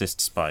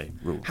consists by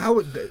rules. How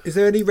is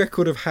there any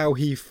record of how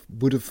he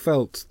would have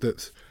felt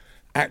that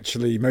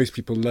actually most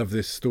people love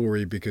this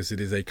story because it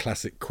is a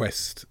classic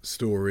quest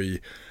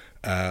story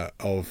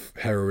of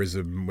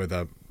heroism with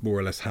a more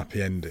or less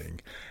happy ending,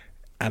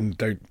 and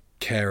don't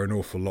care an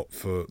awful lot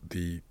for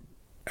the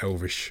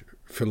Elvish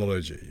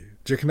philology?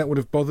 Do you reckon that would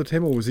have bothered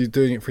him, or was he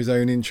doing it for his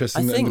own interest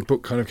and the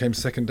book kind of came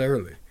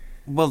secondarily?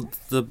 Well,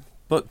 the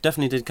book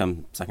definitely did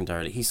come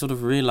secondarily. He sort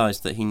of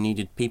realised that he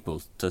needed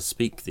people to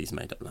speak these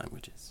made-up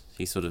languages.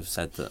 He sort of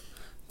said that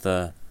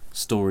the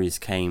stories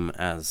came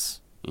as,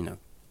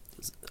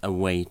 a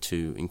way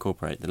to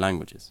incorporate the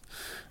languages,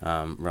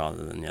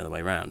 rather than the other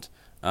way around.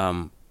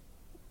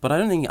 But I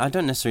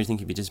don't necessarily think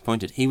he'd be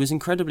disappointed. He was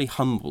incredibly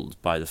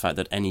humbled by the fact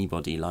that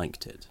anybody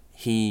liked it.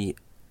 He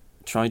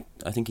tried,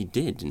 I think he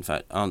did, in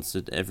fact,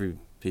 answered every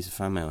piece of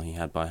fan mail he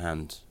had by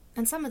hand.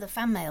 And some of the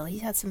fan mail, he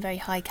had some very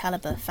high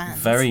caliber fans.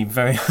 Very,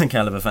 very high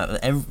caliber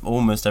fans.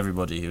 Almost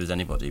everybody who was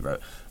anybody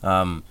wrote.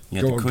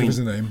 Give us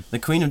a name. The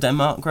Queen of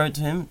Denmark wrote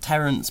to him.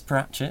 Terence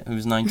Pratchett, who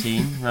was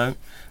 19, wrote.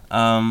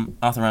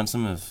 Arthur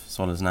Ransom of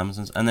Swallows and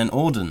Amazons. And then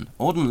Auden.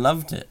 Auden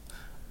loved it.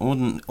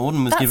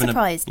 Auden was given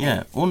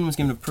Auden was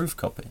given a proof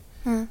copy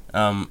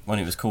when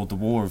it was called The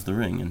War of the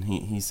Ring, and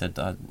he said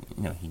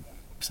he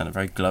sent a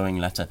very glowing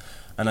letter,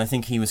 and I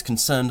think he was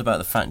concerned about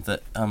the fact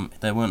that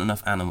there weren't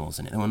enough animals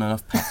in it, there weren't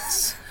enough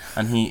pets,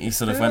 and he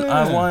sort of went,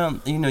 why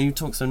aren't you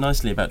talk so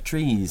nicely about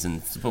trees,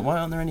 but why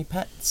aren't there any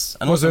pets?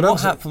 And also,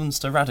 what happens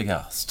to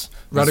Radagast?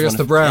 Radagast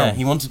the Brown. Yeah,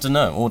 he wanted to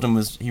know.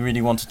 He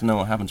really wanted to know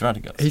what happened to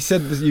Radagast. He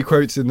said, you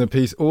quotes in the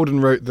piece,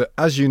 Auden wrote that,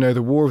 as you know,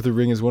 The War of the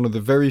Ring is one of the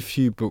very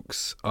few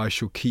books I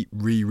shall keep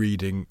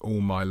rereading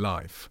all my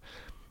life.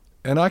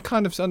 And I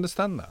kind of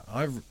understand that.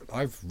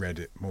 I've read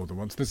it more than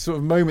once. There's sort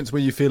of moments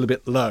where you feel a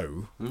bit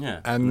low,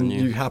 and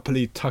you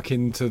happily tuck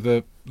into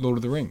the Lord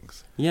of the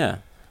Rings. Yeah.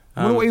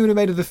 I wonder what you would have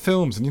made of the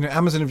films. And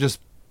Amazon have just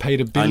paid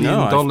 $1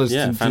 billion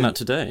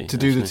to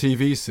do the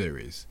TV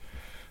series.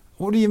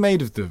 What do you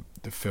made of the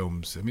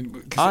films? I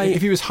mean,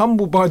 if he was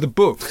humbled by the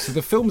books,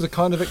 the films are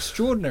kind of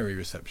extraordinary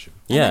reception.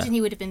 I imagine he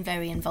would have been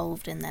very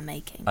involved in their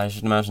making. I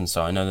should imagine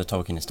so. I know the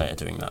Tolkien estate are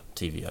doing that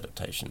TV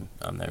adaptation,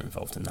 and they're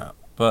involved in that.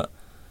 But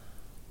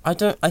I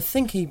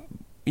think he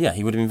would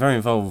have been very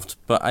involved,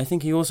 but I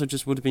think he also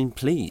just would have been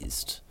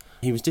pleased.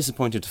 He was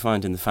disappointed to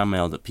find in the fan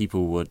mail that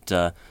people would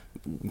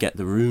get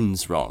the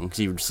runes wrong, because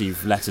he would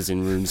receive letters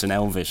in runes and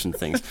Elvish and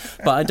things.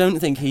 But I don't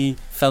think he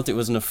felt it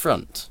was an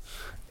affront.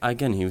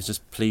 Again, he was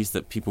just pleased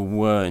that people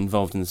were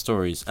involved in the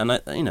stories, and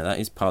that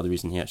is part of the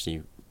reason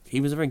he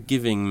was a very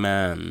giving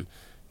man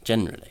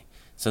generally.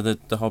 So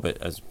the Hobbit,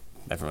 as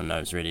everyone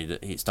knows, really,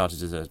 that he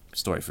started as a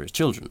story for his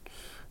children,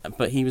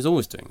 but he was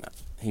always doing that.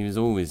 He was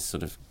always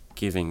sort of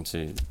giving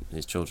to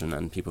his children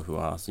and people who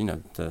asked,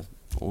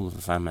 all of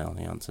the fan mail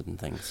he answered and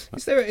things.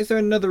 Is there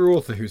another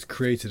author who's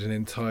created an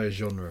entire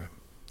genre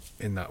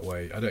in that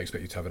way? I don't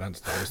expect you to have an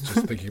answer. I was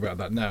just thinking about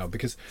that now,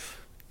 because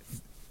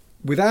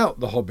without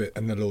The Hobbit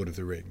and The Lord of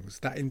the Rings,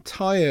 that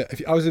entire...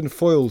 I was in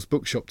Foyle's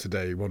bookshop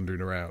today wandering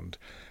around,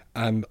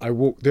 and I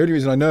walked... The only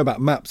reason I know about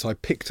maps, I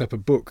picked up a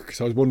book because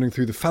I was wandering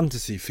through the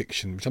fantasy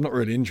fiction, which I'm not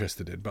really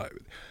interested in,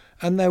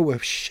 and there were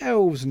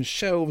shelves and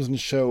shelves and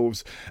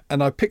shelves,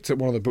 and I picked up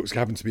one of the books that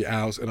happened to be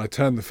ours, and I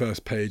turned the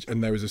first page,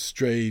 and there was a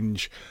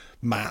strange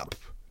map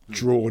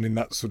drawn in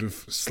that sort of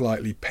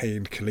slightly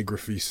pained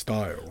calligraphy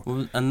style.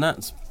 Well,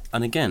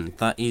 and again,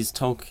 that is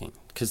Tolkien,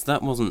 because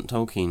that wasn't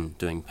Tolkien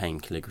doing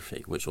pained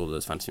calligraphy, which all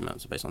those fantasy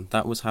maps are based on.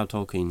 That was how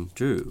Tolkien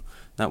drew.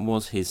 That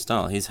was his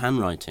style. His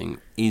handwriting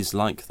is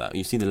like that.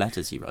 You see the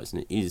letters he writes,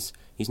 and he's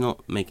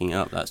not making it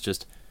up.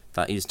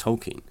 That is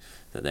Tolkien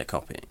that they're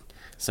copying.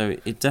 So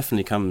it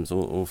definitely comes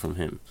all from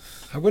him.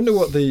 I wonder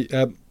what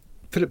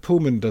Philip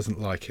Pullman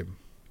doesn't like him.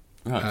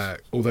 Right.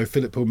 Although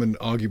Philip Pullman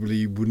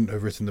arguably wouldn't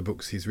have written the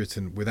books he's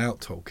written without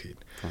Tolkien.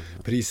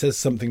 But he says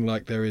something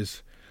like there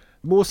is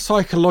more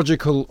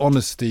psychological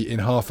honesty in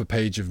half a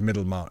page of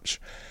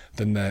Middlemarch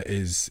than there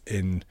is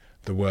in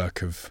the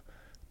work of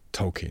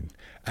Tolkien.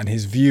 And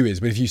his view is,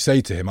 but if you say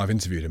to him, I've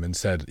interviewed him and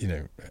said,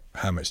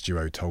 how much do you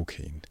owe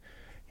Tolkien?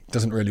 He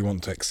doesn't really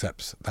want to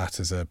accept that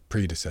as a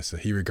predecessor.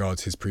 He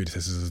regards his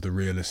predecessors as the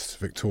realist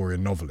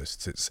Victorian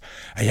novelists.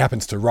 He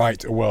happens to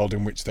write a world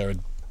in which there are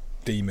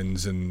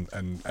demons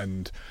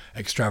and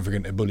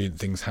extravagant, ebullient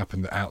things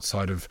happen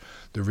outside of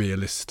the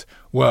realist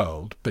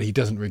world, but he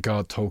doesn't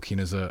regard Tolkien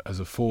as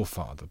a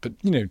forefather. But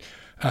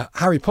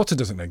Harry Potter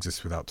doesn't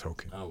exist without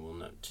Tolkien. Oh well,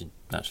 no, she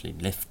actually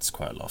lifts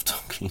quite a lot of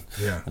Tolkien,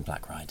 the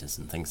Black Riders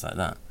and things like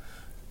that.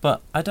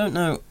 But I don't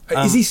know.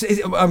 I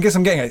guess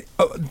I'm getting at.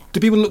 Do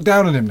people look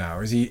down on him now?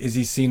 Or is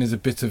he seen as a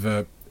bit of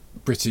a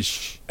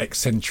British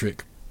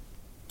eccentric?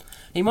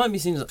 He might be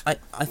seen as...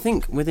 I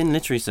think within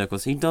literary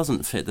circles, he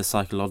doesn't fit the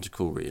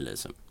psychological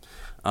realism.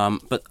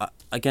 But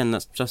again,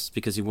 that's just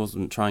because he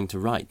wasn't trying to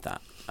write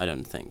that, I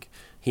don't think.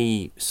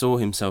 He saw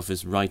himself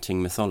as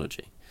writing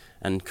mythology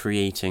and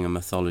creating a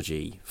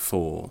mythology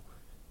for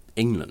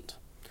England.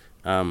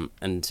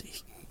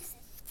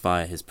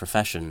 Via his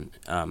profession,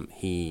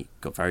 he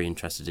got very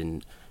interested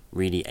in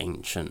really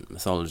ancient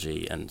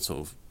mythology and sort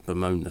of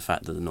bemoaned the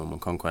fact that the Norman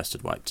conquest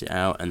had wiped it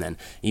out, and then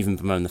even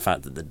bemoaned the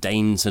fact that the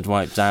Danes had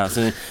wiped out.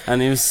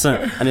 And he was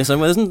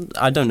well,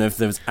 I don't know if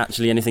there was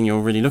actually anything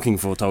you're really looking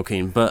for,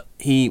 Tolkien, but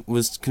he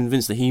was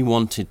convinced that he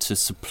wanted to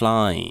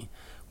supply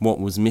what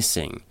was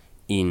missing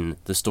in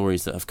the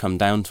stories that have come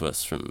down to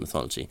us from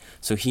mythology.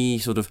 So he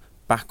sort of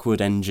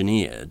backward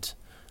engineered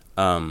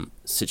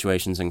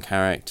situations and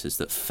characters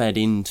that fed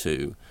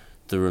into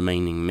the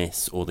remaining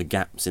myths or the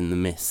gaps in the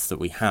myths that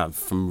we have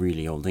from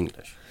really Old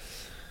English.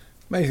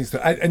 Amazing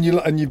stuff.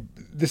 And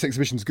this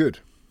exhibition's good.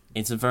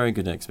 It's a very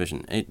good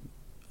exhibition. It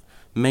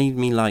made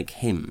me like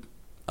him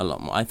a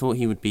lot more. I thought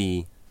he would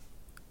be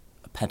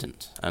a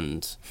pedant,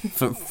 and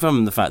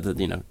from the fact that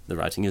the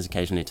writing is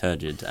occasionally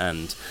turgid,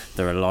 and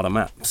there are a lot of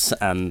maps,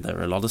 and there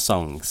are a lot of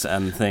songs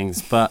and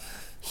things. But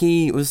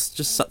he was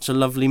just such a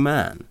lovely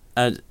man.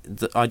 I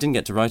didn't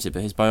get to write it,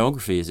 but his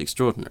biography is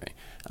extraordinary.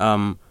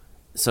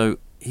 So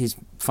his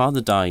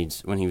father died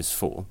when he was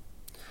 4,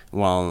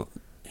 while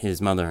his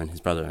mother and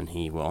his brother and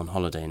he were on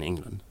holiday in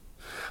England.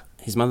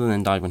 His mother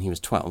then died when he was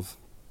 12,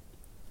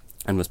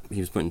 and he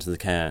was put into the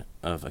care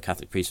of a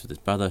Catholic priest with his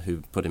brother,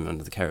 who put him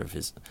under the care of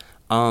his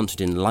aunt, who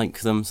didn't like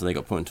them, so they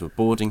got put into a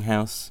boarding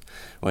house,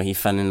 where he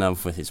fell in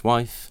love with his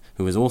wife,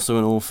 who was also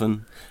an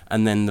orphan,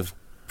 and then the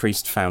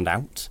priest found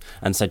out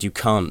and said, you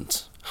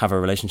can't have a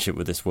relationship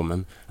with this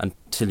woman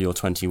until you're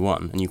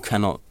 21, and you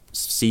cannot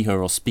see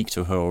her or speak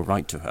to her or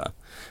write to her.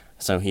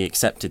 So he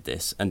accepted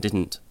this and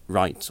didn't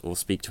write or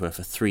speak to her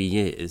for 3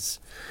 years.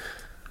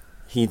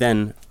 He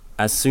then,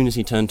 as soon as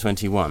he turned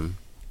 21,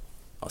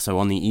 so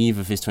on the eve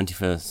of his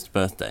 21st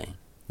birthday,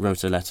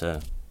 wrote a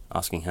letter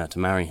asking her to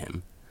marry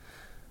him.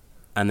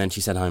 And then she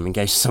said, I'm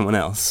engaged to someone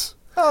else.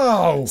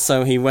 Oh!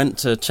 So he went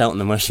to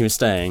Cheltenham where she was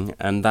staying,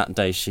 and that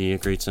day she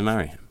agreed to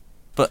marry him.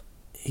 But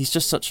he's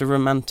just such a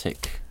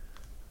romantic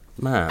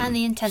man. And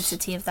the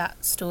intensity of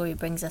that story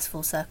brings us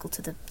full circle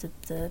to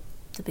the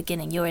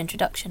beginning, your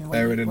introduction,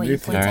 where you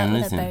point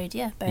out that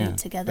they're buried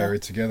together.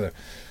 Buried together.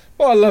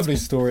 What a lovely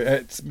story.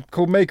 It's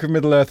called Maker of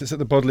Middle-earth. It's at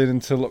the Bodleian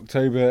until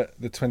October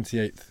the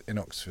 28th in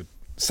Oxford.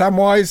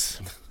 Samwise,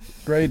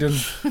 Graydon,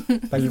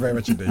 thank you very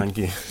much indeed. Thank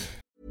you.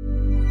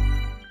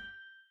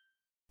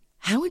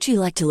 How would you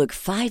like to look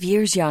 5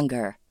 years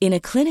younger? In a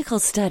clinical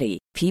study,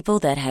 people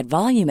that had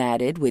volume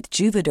added with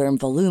Juvederm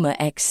Voluma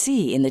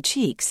XC in the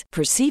cheeks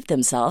perceived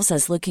themselves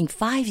as looking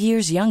 5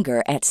 years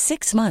younger at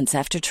 6 months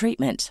after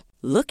treatment.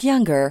 Look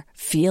younger,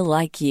 feel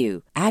like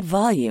you. Add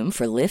volume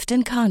for lift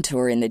and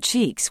contour in the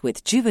cheeks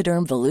with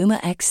Juvederm Voluma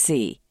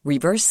XC.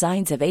 Reverse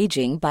signs of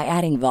aging by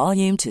adding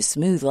volume to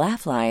smooth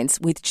laugh lines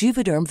with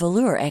Juvederm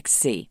Volure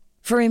XC.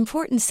 For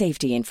important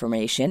safety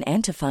information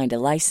and to find a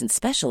licensed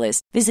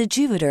specialist, visit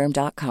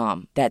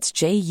Juvederm.com. That's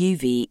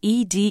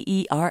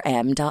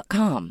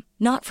JUVEDERM.com.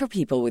 Not for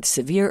people with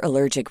severe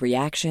allergic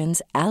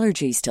reactions,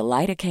 allergies to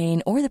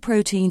lidocaine, or the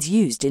proteins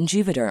used in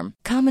Juvederm.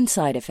 Common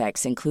side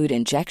effects include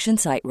injection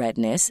site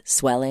redness,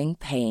 swelling,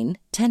 pain,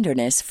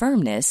 tenderness,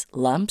 firmness,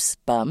 lumps,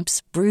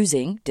 bumps,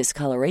 bruising,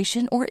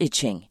 discoloration, or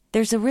itching.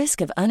 There's a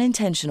risk of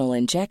unintentional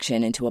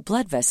injection into a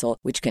blood vessel,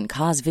 which can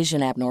cause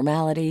vision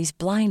abnormalities,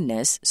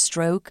 blindness,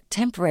 stroke,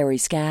 temporary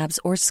scabs,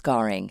 or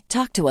scarring.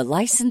 Talk to a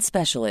licensed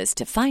specialist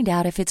to find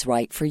out if it's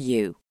right for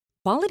you.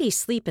 Quality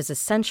sleep is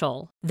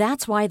essential.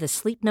 That's why the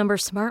Sleep Number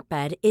Smart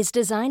Bed is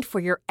designed for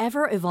your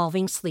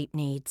ever-evolving sleep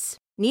needs.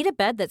 Need a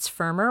bed that's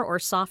firmer or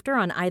softer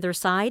on either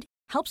side?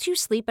 Helps you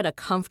sleep at a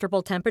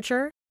comfortable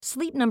temperature?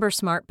 Sleep Number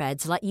Smart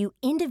Beds let you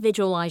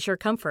individualize your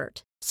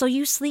comfort, so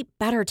you sleep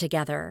better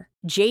together.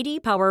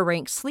 J.D. Power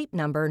ranks Sleep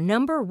Number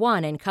number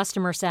 1 in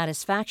customer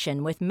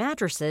satisfaction with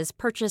mattresses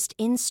purchased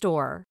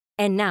in-store.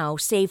 And now,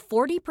 save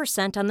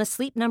 40% on the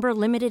Sleep Number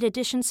Limited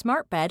Edition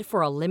Smart Bed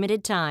for a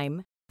limited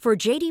time. For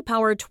J.D.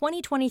 Power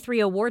 2023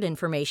 award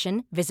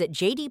information, visit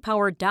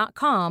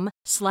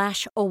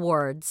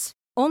jdpower.com/awards.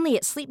 Only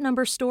at Sleep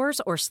Number stores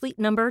or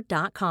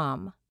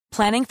sleepnumber.com.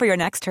 Planning for your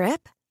next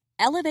trip?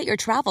 Elevate your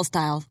travel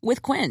style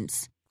with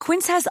Quince.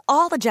 Quince has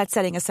all the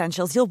jet-setting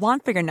essentials you'll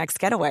want for your next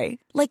getaway,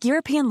 like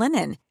European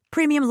linen,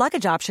 premium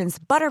luggage options,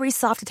 buttery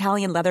soft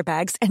Italian leather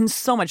bags, and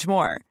so much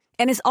more.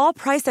 And is all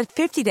priced at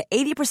 50 to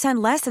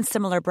 80% less than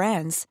similar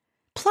brands.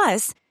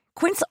 Plus,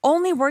 Quince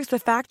only works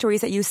with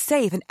factories that use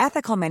safe and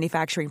ethical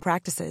manufacturing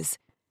practices.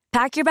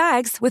 Pack your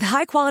bags with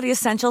high-quality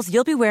essentials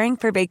you'll be wearing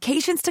for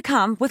vacations to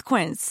come with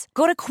Quince.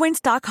 Go to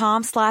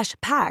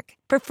quince.com/pack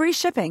for free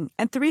shipping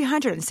and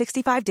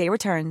 365-day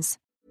returns.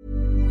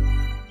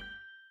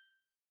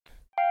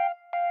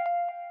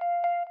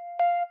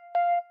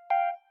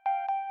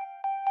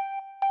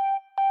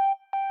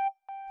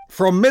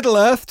 From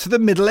Middle-earth to the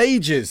Middle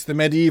Ages, the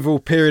medieval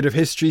period of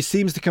history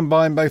seems to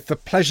combine both the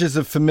pleasures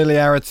of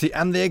familiarity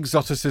and the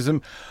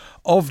exoticism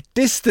of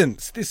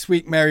distance. This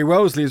week, Mary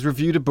Wellesley has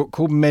reviewed a book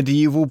called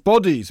Medieval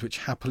Bodies, which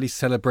happily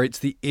celebrates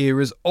the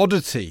era's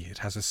oddity. It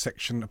has a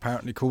section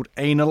apparently called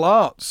Anal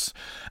Arts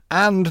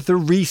and the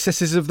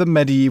recesses of the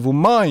medieval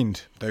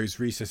mind. Those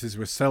recesses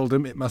were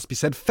seldom, it must be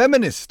said,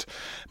 feminist.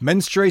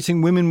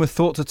 Menstruating women were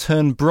thought to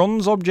turn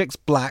bronze objects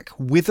black,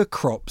 wither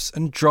crops,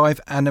 and drive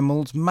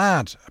animals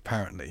mad,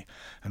 apparently.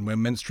 And when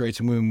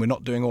menstruating women were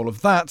not doing all of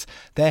that,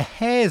 their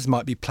hairs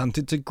might be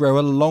planted to grow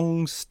a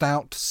long,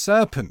 stout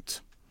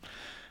serpent.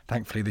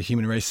 Thankfully, the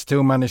human race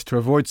still managed to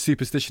avoid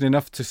superstition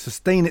enough to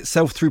sustain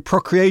itself through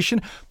procreation,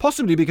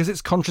 possibly because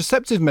its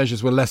contraceptive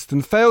measures were less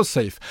than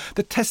fail-safe.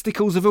 The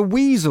testicles of a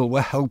weasel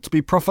were held to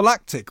be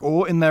prophylactic,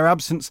 or, in their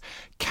absence,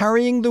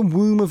 carrying the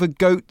womb of a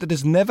goat that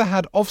has never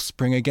had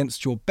offspring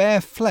against your bare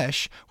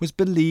flesh was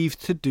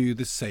believed to do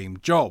the same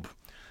job,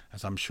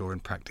 as I'm sure in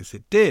practice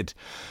it did.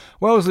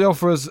 Wellesley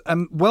offers a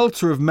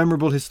welter of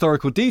memorable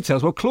historical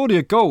details, while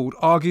Claudia Gold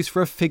argues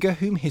for a figure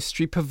whom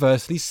history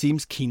perversely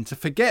seems keen to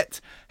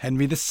forget,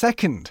 Henry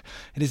II.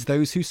 It is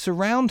those who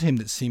surround him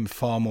that seem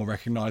far more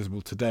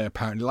recognisable today,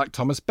 apparently, like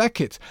Thomas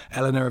Becket,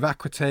 Eleanor of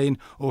Aquitaine,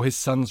 or his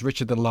sons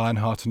Richard the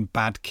Lionheart and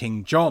Bad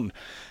King John.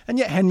 And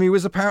yet Henry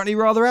was apparently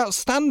rather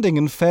outstanding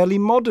and fairly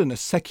modern, a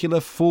secular,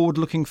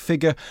 forward-looking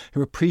figure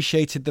who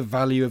appreciated the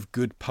value of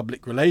good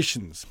public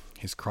relations.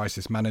 His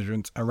crisis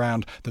management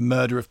around the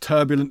murder of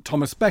turbulent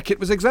Thomas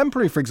Becket was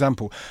exemplary, for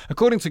example.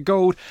 According to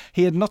Gold,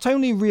 he had not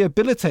only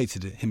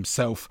rehabilitated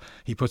himself,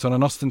 he put on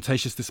an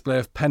ostentatious display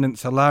of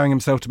penance, allowing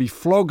himself to be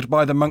flogged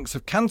by the monks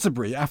of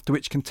Canterbury, after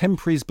which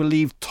contemporaries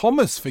believed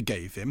Thomas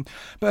forgave him,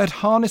 but had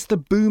harnessed the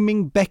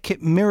booming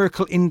Becket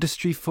miracle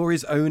industry for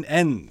his own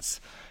ends.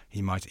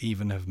 He might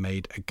even have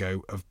made a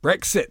go of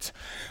Brexit.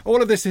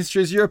 All of this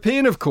history is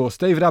European, of course.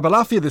 David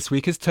Abulafia this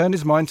week has turned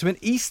his mind to an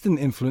Eastern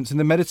influence in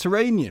the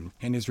Mediterranean.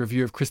 In his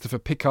review of Christopher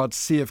Pickard's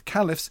Sea of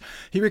Caliphs,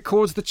 he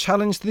records the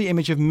challenge to the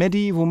image of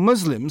medieval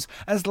Muslims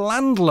as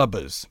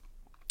landlubbers.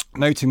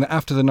 noting that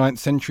after the 9th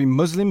century,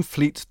 Muslim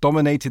fleets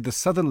dominated the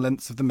southern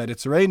lengths of the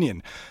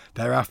Mediterranean.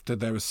 Thereafter,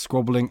 there was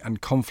squabbling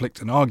and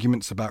conflict and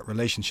arguments about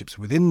relationships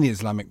within the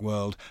Islamic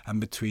world and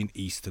between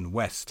East and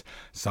West.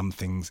 Some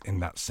things in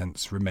that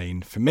sense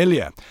remain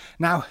familiar.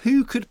 Now,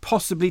 who could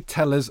possibly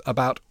tell us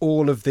about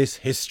all of this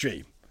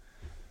history?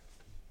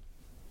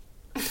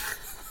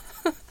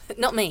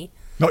 Not me.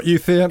 Not you,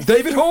 Thea.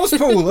 David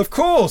Horspool, of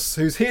course,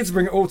 who's here to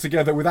bring it all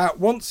together without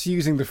once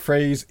using the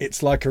phrase,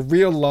 "It's like a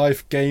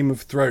real-life Game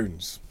of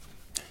Thrones."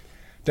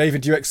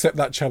 David, do you accept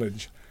that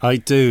challenge? I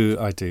do.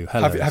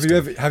 Hello. Have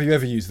you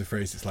ever used the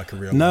phrase "It's like a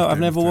real"? No, I've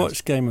never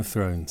watched Game of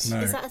Thrones. No.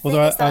 Is that a thing?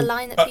 Is that a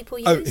line that people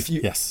use?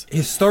 Yes.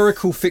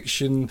 Historical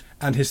fiction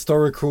and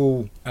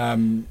historical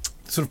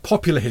sort of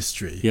popular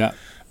history. Yeah.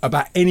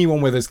 About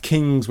anyone where there's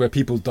kings, where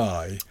people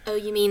die. Oh,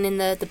 you mean in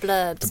the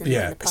blurbs?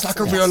 Yeah, it's like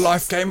a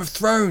real-life Game of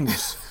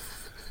Thrones.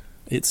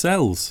 It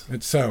sells.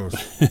 It sells.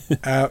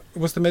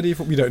 What's the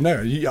medieval? We don't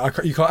know. You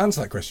can't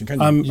answer that question, can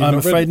you? I'm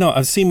afraid not.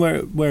 I've seen where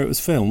it was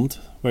filmed,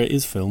 where it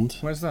is filmed.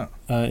 Where's that?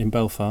 In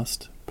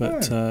Belfast,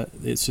 but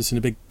it's just in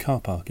a big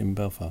car park in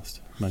Belfast,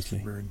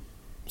 mostly.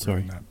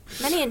 Sorry.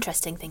 Many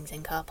interesting things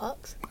in car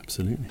parks.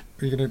 Absolutely.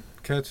 Are you going to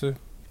care to?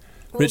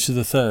 Richard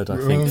III, I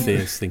think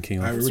Thea's thinking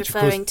of. I was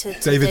referring to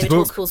David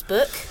Horspool's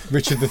book.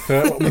 Richard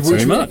III,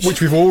 very much.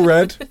 Which we've all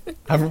read,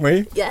 haven't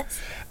we? Yes.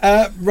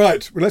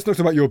 Right, well, let's not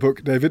talk about your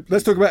book, David.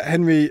 Let's talk about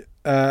Henry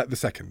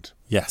II.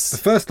 Yes. The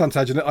first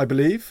Plantagenet, I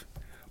believe.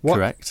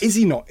 Correct. Is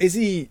he not? Is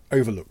he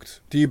overlooked?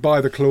 Do you buy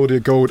the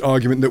Claudia Gold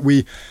argument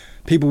that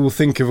people will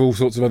think of all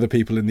sorts of other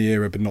people in the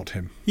era, but not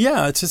him?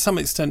 Yeah, to some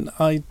extent,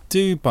 I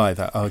do buy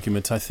that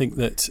argument. I think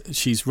that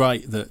she's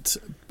right that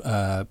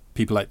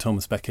people like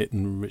Thomas Becket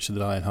and Richard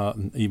the Lionheart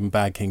and even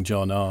Bad King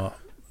John are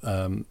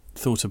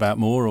thought about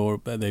more,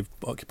 or they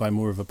occupy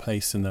more of a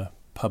place in the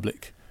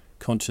public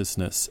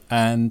consciousness.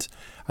 And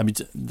I mean,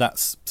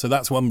 that's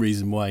one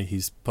reason why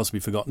he's possibly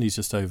forgotten. He's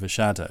just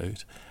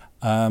overshadowed.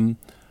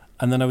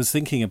 And then I was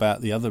thinking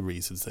about the other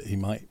reasons that he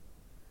might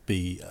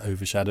be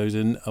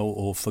overshadowed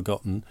or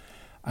forgotten.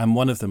 And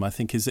one of them, I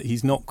think, is that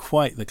he's not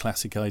quite the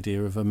classic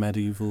idea of a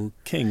medieval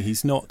king.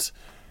 He's not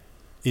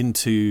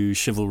into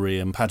chivalry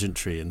and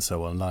pageantry and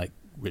so on, like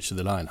Richard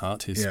the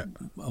Lionheart, his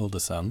older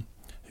son,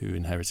 who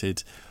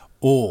inherited.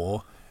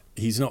 Or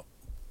he's not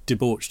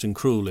debauched and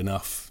cruel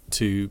enough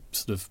to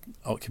sort of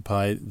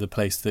occupy the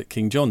place that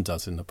King John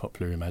does in the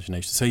popular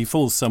imagination. So he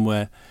falls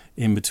somewhere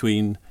in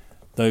between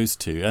those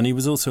two, and he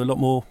was also a lot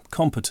more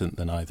competent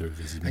than either of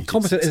his immediate and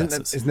competent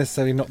successors. is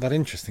necessarily not that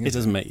interesting. It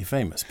doesn't make you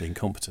famous being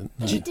competent.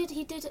 No. He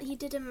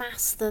did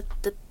amass the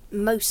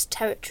most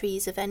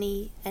territories of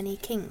any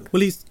king.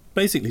 Well, he's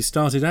basically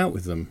started out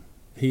with them.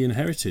 He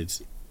inherited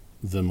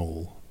them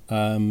all.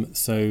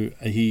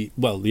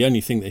 The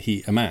only thing that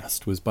he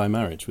amassed was by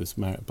marriage,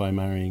 by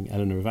marrying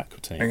Eleanor of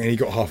Aquitaine. And he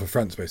got half of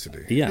France,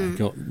 basically. Yeah, he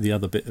got the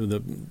other bit,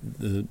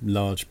 the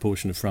large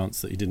portion of France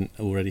that he didn't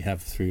already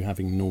have through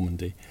having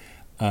Normandy.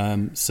 They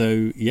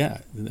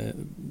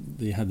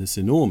had this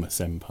enormous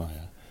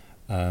empire.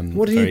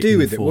 What did he do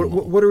with it?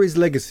 What are his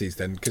legacies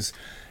then? Because,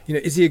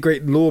 is he a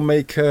great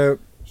lawmaker?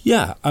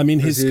 Yeah, I mean,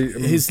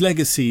 his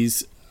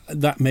legacies,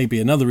 that may be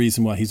another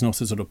reason why he's not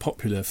a sort of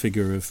popular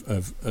figure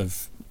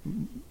of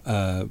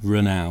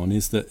renown,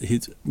 is that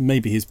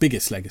his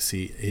biggest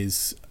legacy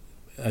is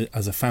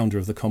as a founder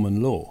of the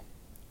common law.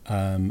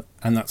 And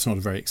that's not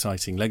a very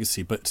exciting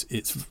legacy, but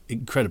it's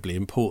incredibly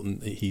important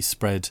that he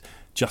spread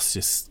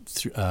justice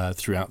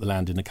throughout the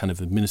land in a kind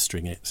of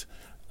administering it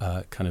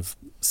kind of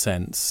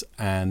sense.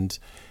 And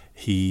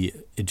he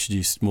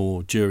introduced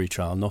more jury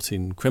trial, not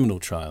in criminal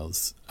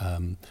trials,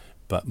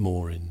 but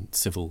more in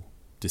civil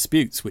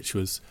disputes, which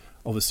was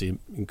obviously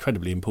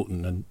incredibly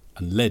important and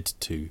led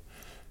to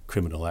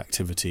criminal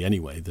activity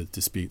anyway, the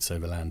disputes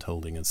over land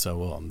holding and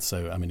so on.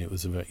 So, I mean, it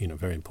was a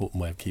very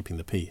important way of keeping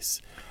the peace.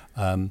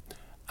 And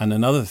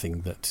another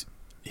thing that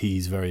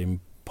he's very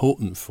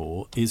important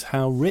for is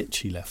how rich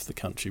he left the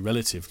country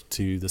relative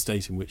to the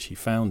state in which he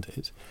found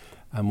it.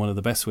 And one of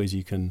the best ways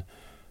you can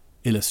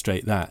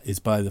illustrate that is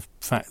by the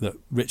fact that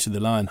Richard the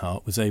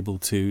Lionheart was able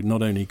to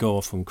not only go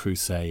off on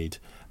crusade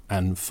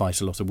and fight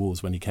a lot of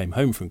wars when he came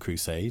home from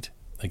crusade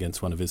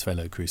against one of his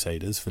fellow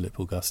crusaders, Philip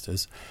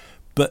Augustus,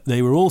 but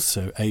they were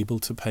also able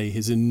to pay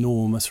his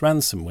enormous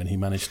ransom when he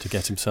managed to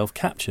get himself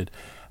captured.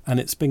 And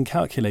it's been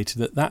calculated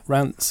that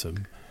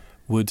ransom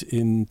would,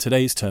 in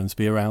today's terms,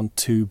 be around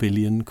 2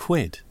 billion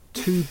quid.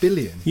 2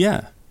 billion?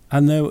 Yeah.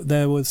 And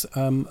there was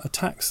a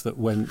tax that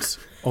went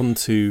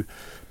onto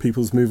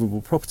people's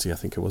movable property, I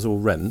think it was, or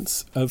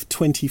rents, of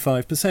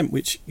 25%,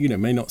 which,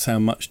 may not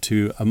sound much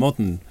to a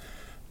modern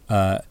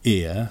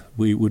ear.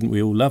 Wouldn't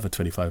we all love a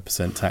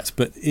 25% tax?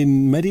 But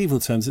in medieval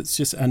terms, it's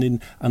just,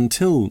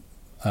 until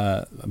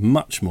a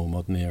much more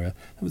modern era,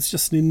 it was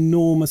just an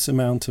enormous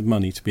amount of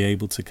money to be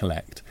able to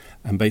collect.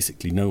 And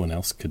basically no one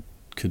else could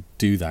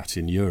do that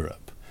in Europe.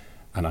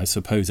 And I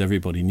suppose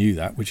everybody knew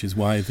that, which is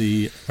why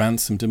the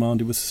ransom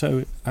demanded was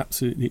so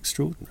absolutely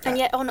extraordinary. And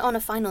yet, on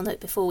a final note,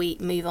 before we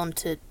move on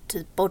to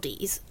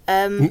bodies,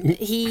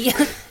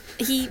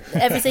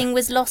 everything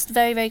was lost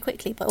very, very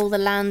quickly, but all the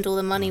land, all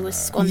the money was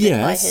squandered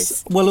by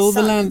his all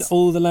sons.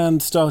 the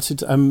land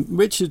started.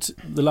 Richard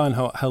the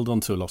Lionheart held on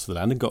to a lot of the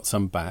land and got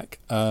some back.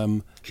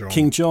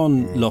 King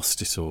John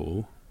lost it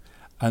all,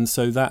 and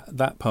so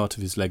that part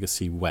of his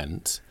legacy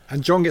went.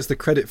 And John gets the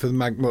credit for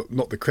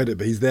not the credit,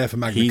 but he's there for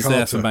Magna Carta. He's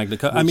there for Magna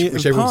Carta.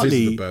 Which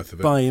partly the birth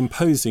of it. by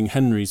imposing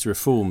Henry's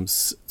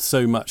reforms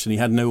so much, and he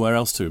had nowhere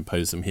else to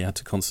impose them. He had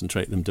to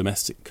concentrate them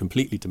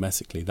completely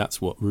domestically. That's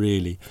what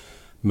really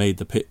made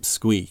the pip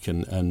squeak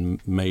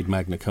and made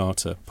Magna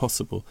Carta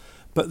possible.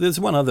 But there's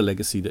one other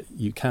legacy that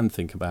you can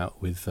think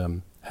about with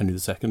Henry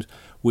II,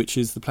 which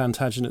is the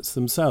Plantagenets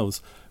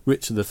themselves.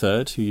 Richard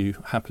III, who you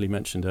happily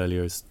mentioned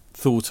earlier, is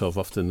thought of,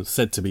 often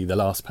said to be the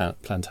last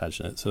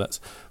Plantagenet, so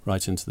that's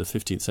right into the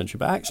 15th century.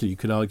 But actually you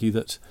could argue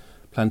that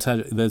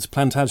there's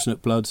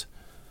Plantagenet blood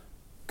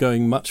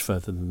going much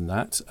further than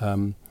that.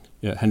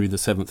 Henry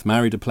VII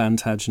married a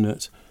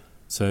Plantagenet,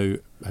 so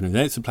Henry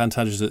VIII's a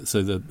Plantagenet,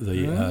 so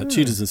the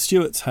Tudors and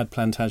Stuarts had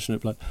Plantagenet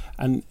blood,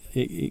 and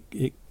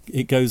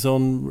it goes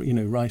on,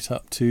 right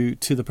up to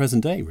the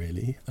present day,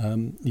 really.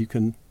 You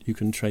can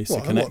trace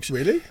a connection.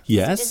 What, really?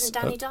 Yes. Isn't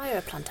Danny Dyer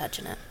a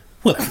Plantagenet?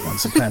 Well,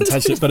 everyone's a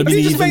Plantagenet, but I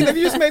mean, have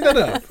you just made that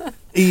up?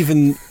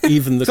 Even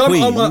the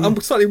Queen. I'm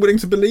slightly willing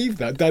to believe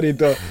that Danny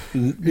Dyer.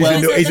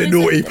 He's a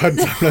naughty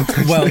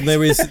Plantagenet. Well,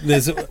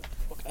 there's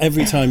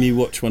every time you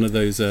watch one of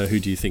those "Who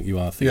Do You Think You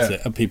Are" things,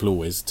 people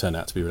always turn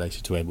out to be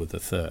related to Edward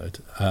III,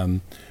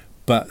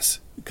 but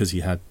because he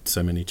had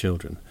so many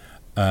children.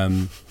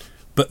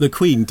 But the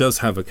Queen does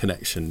have a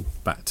connection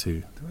back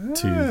to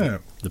the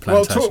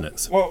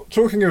Plantagenets.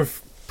 Talking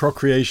of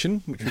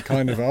procreation, which we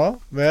kind of are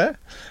there.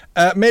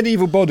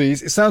 Medieval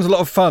bodies. It sounds a lot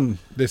of fun,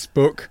 this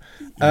book.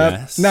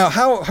 Yes. Now,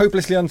 how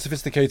hopelessly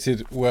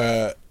unsophisticated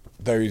were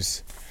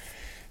those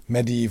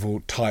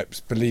medieval types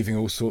believing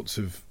all sorts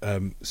of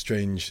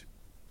strange...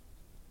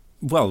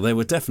 Well, they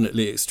were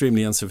definitely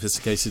extremely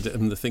unsophisticated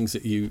in the things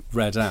that you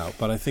read out.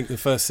 But I think the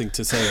first thing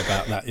to say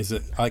about that is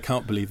that I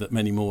can't believe that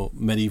many more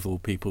medieval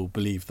people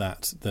believe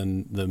that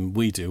than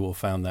we do, or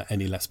found that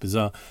any less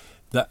bizarre.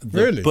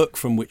 The book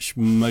from which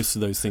most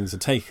of those things are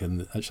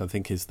taken, which I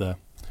think is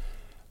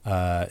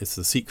it's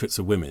The Secrets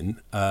of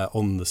Women,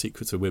 on the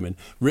Secrets of Women,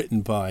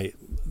 written by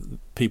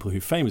people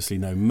who famously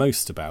know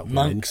most about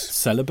women,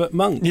 celibate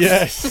monks.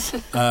 Yes.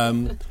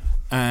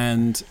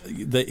 And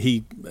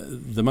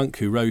the monk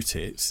who wrote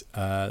it,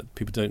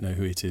 people don't know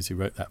who it is who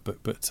wrote that book,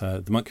 but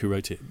the monk who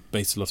wrote it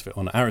based a lot of it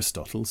on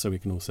Aristotle, so we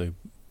can also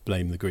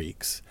blame the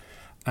Greeks.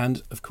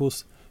 And, of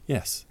course,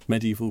 yes,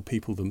 medieval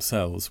people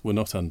themselves were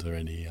not under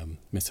any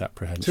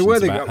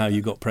misapprehensions about how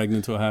you got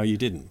pregnant or how you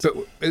didn't.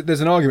 But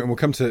there's an argument, and we'll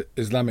come to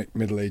Islamic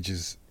Middle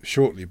Ages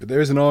shortly, but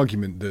there is an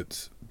argument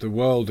that the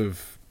world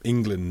of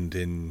England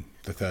in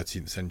the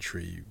 13th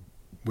century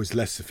was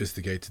less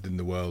sophisticated than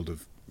the world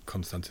of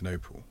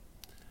Constantinople.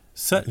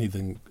 Certainly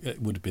than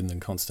it would have been than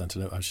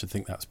Constantinople. I should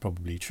think that's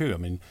probably true. I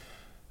mean,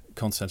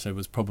 Constantinople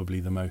was probably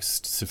the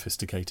most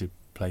sophisticated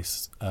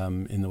place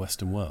in the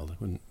Western world. I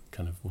wouldn't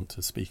kind of want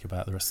to speak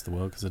about the rest of the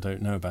world because I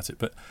don't know about it.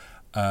 But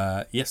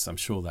yes, I'm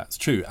sure that's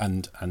true.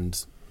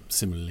 And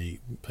similarly,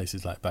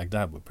 places like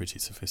Baghdad were pretty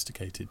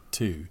sophisticated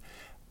too,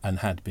 and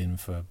had been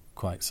for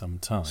quite some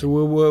time. So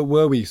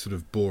were we sort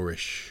of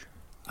boorish?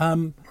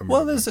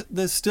 Well,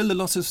 there's still a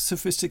lot of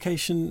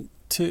sophistication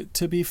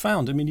to be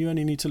found. I mean, you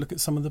only need to look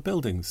at some of the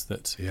buildings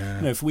that,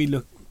 if we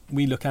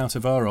look out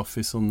of our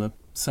office on the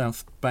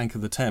south bank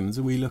of the Thames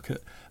and we look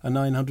at a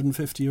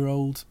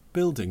 950-year-old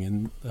building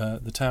in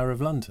the Tower of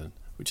London,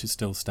 which is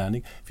still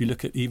standing. If you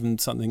look at even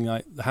something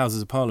like the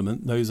Houses of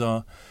Parliament, those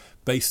are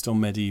based on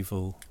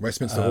medieval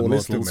Westminster Hall models.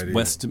 is still medieval.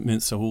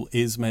 Westminster Hall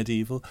is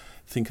medieval.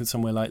 Think of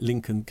somewhere like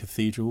Lincoln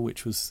Cathedral,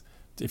 which was,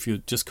 if you're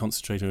just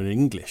concentrating on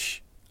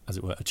English, as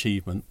it were,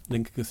 achievement,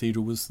 Lincoln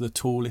Cathedral was the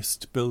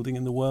tallest building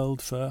in the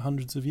world for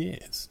hundreds of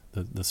years,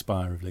 the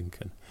spire of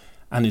Lincoln,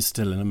 and is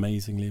still an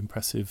amazingly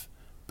impressive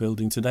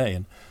building today.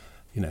 And,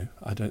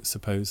 I don't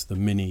suppose the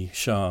mini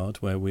Shard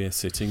where we're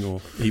sitting, or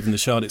even the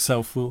Shard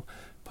itself, will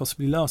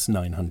possibly last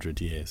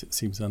 900 years. It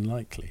seems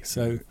unlikely.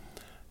 So,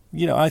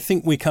 I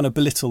think we kind of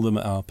belittle them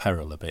at our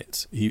peril a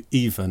bit,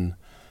 even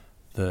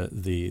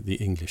the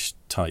English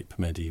type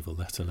medieval,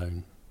 let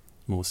alone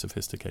more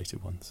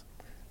sophisticated ones.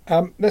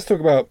 Let's talk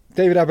about,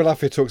 David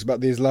Abulafia talks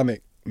about the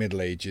Islamic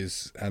Middle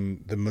Ages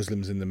and the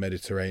Muslims in the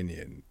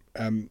Mediterranean.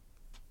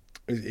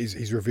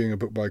 He's reviewing a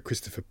book by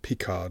Christopher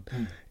Picard.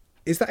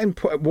 Is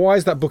that why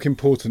is that book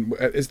important?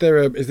 Is that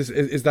a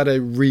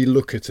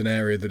relook at an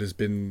area that has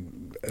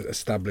been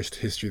established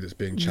history that's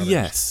being challenged?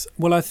 Yes.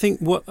 Well, I think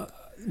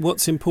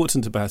what's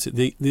important about it,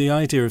 the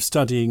idea of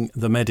studying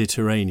the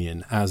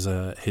Mediterranean as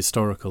a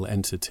historical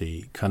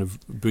entity kind of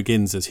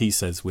begins, as he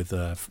says, with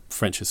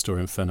French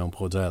historian Fernand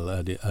Braudel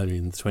early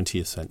in the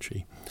 20th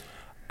century,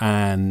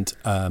 and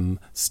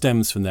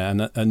stems from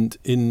there. And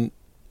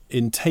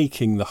in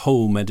taking the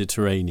whole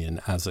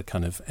Mediterranean as a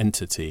kind of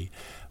entity,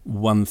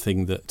 one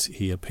thing that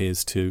he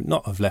appears to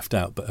not have left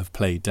out but have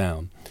played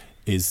down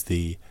is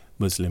the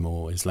Muslim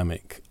or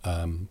Islamic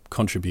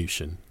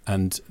contribution,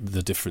 and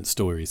the different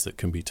stories that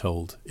can be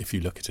told if you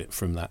look at it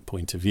from that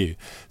point of view.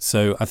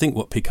 So I think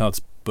what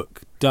Picard's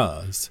book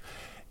does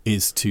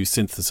is to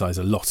synthesise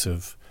a lot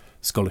of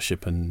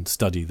scholarship and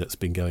study that's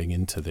been going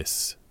into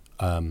this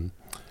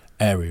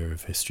area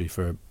of history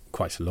for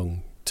quite a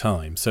long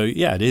time. So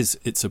yeah,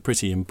 it's a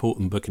pretty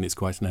important book, and it's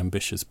quite an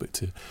ambitious book.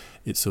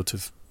 It sort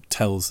of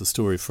tells the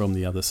story from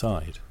the other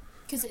side.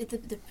 Because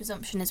the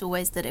presumption is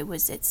always that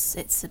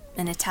it's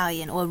an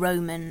Italian or a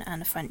Roman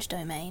and a French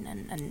domain,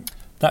 and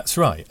that's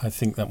right. I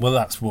think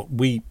that's what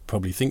we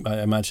probably think.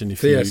 I imagine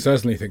if Thea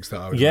certainly thinks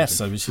that. I would yes,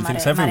 imagine. she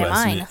thinks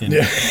everywhere's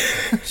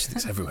she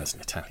thinks everywhere's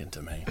an Italian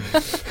domain.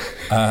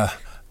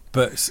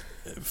 But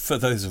for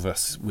those of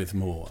us with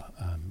more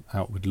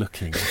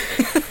outward-looking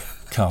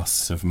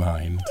casts of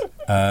mind,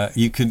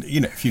 you can,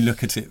 if you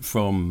look at it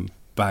from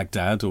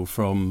Baghdad or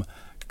from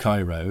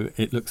Cairo,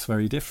 it looks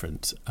very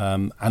different.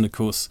 And of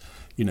course,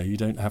 you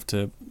don't have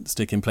to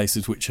stick in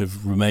places which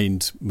have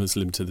remained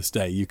Muslim to this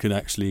day. You can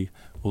actually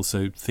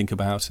also think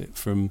about it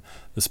from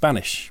the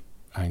Spanish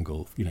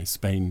angle.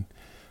 Spain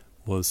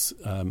was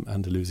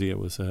Andalusia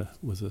was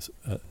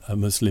a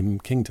Muslim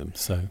kingdom.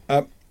 So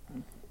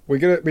we're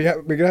gonna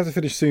have to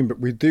finish soon, but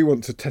we do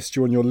want to test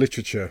you on your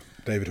literature,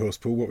 David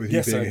Horspool. What with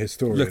you being a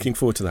historian? Looking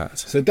forward to that.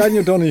 So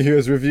Daniel Donahue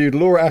has reviewed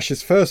Laura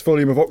Ash's first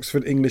volume of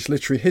Oxford English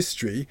Literary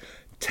History,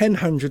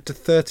 1000 to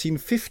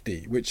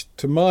 1350, which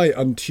to my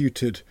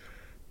untutored,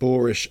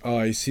 boorish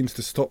eye seems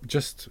to stop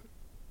just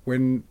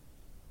when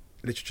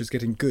literature's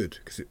getting good,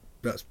 because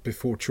that's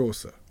before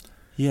Chaucer.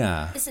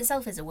 Yeah. This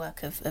itself is a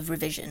work of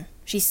revision.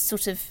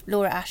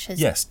 Laura Ash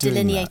has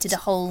delineated a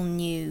whole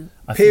new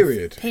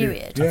period.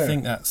 I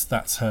think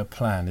that's her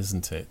plan,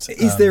 isn't it?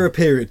 Is there a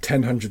period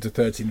 1000 to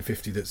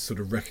 1350 that's sort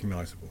of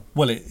recognisable?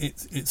 Well,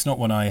 it's not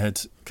one I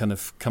had kind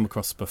of come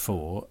across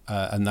before,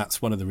 and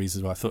that's one of the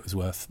reasons why I thought it was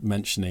worth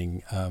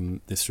mentioning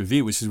this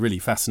review, which is a really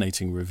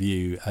fascinating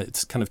review.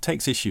 It kind of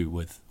takes issue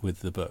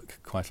with the book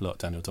quite a lot,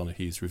 Daniel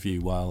Donahue's review,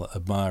 while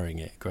admiring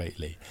it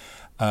greatly.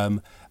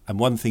 And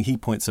one thing he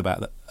points out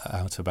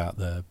about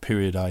the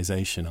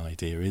periodisation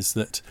idea is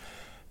that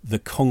the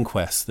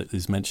conquest that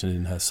is mentioned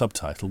in her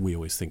subtitle, we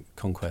always think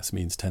conquest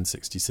means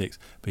 1066,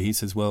 but he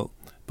says, well,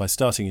 by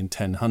starting in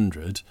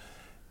 1000,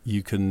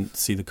 you can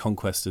see the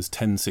conquest as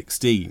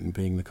 1016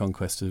 being the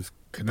conquest of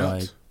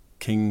by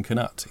King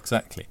Canute,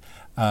 exactly.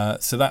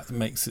 So that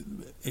makes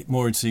it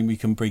more interesting. We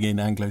can bring in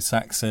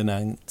Anglo-Saxon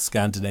and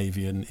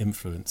Scandinavian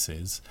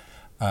influences,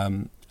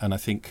 and I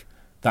think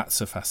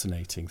that's a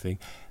fascinating thing.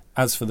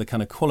 As for the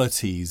kind of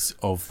qualities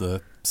of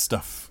the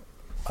stuff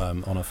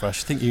on offer, I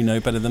think you know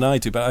better than I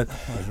do. But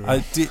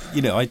I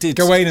did.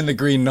 Gawain and the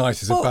Green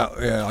Knight is about.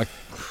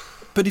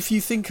 But if you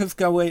think of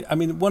Gawain, I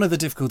mean, one of the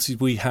difficulties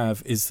we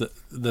have is that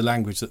the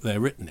language that they're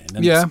written in,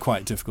 and it's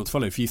quite difficult to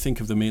follow. If you think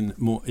of them in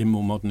more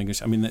modern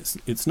English, I mean,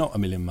 it's not a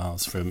million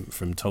miles from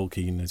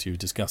Tolkien, as you were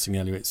discussing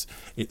earlier.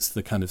 It's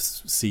the kind of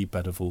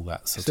seabed of all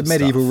that sort of stuff. It's the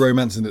medieval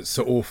romance and it's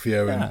Sir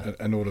Orfeo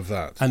and all of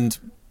that. And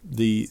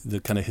the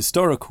kind of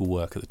historical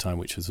work at the time,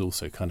 which was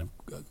also kind of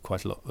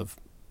quite a lot of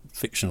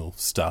fictional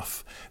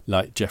stuff,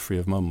 like Geoffrey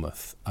of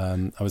Monmouth.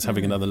 I was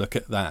having another look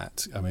at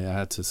that. I mean, I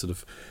had to sort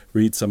of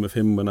read some of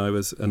him when I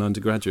was an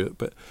undergraduate,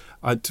 but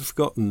I'd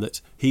forgotten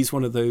that he's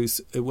one of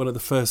the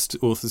first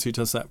authors who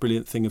does that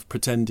brilliant thing of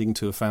pretending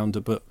to have found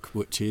a book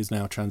which he is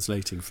now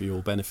translating for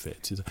your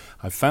benefit.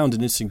 I found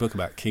an interesting book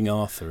about King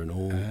Arthur and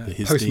all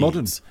his postmodern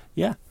deeds.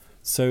 Yeah.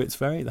 So that's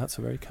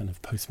a very kind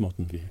of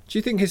postmodern view. Do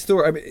you think is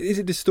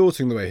it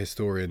distorting the way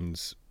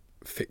historians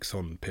fix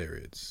on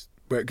periods?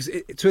 Because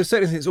to a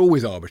certain extent, it's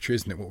always arbitrary,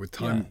 isn't it? What with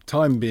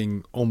time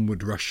being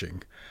onward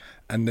rushing,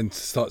 and then to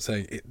start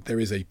saying there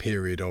is a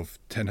period of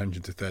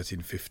 1000 to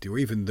 1350, or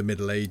even the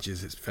Middle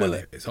Ages, it's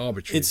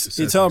arbitrary.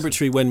 It's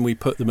arbitrary when we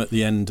put them at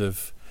the end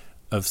of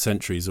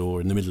centuries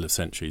or in the middle of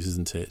centuries,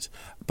 isn't it?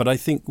 But I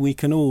think we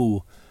can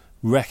all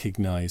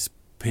recognise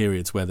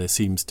periods where there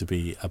seems to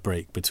be a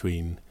break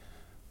between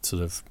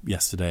sort of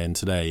yesterday and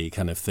today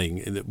kind of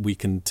thing, that we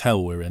can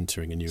tell we're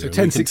entering a new era. So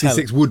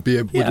 1066 would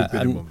have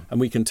been one. And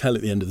we can tell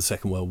at the end of the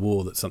Second World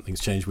War that something's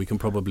changed. We can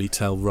probably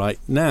tell right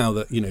now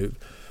that,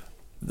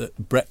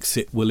 that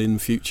Brexit will in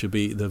future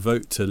be, the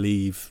vote to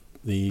leave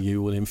the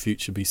EU will in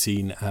future be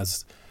seen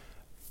as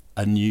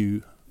a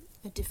new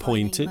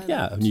point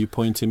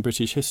in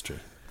British history.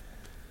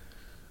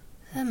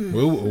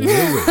 Will we?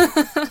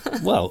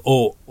 Well,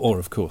 or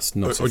of course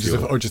not.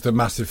 Or just a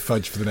massive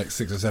fudge for the next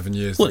 6 or 7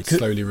 years that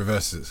slowly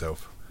reverses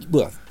itself.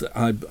 Well,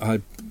 I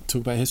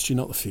talk about history,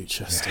 not the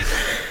future.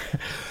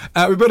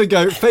 We've got to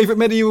go. Favourite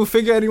medieval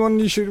figure? Anyone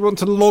you should want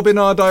to lob in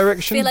our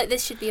direction? I feel like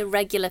this should be a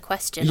regular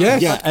question.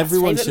 Yes.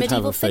 Everyone should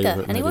have a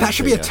favourite medieval figure. That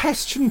should be a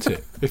test, shouldn't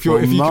it? If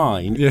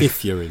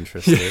you're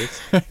interested,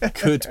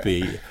 could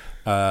be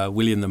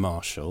William the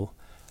Marshal.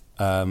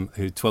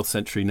 Who 12th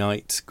century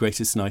knight,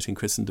 greatest knight in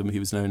Christendom he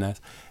was known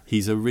as.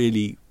 He's a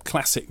really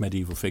classic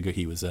medieval figure.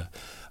 He was a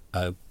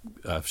a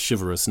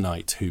chivalrous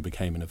knight who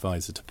became an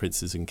advisor to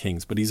princes and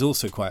kings, but he's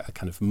also quite a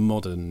kind of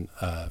modern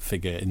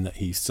figure in that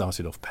he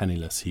started off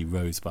penniless. He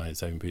rose by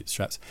his own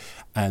bootstraps,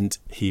 and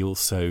he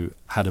also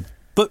had a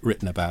book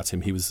written about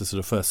him. He was the sort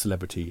of first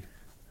celebrity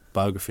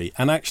biography,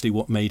 and actually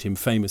what made him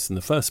famous in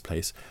the first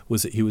place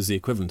was that he was the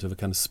equivalent of a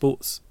kind of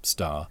sports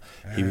star.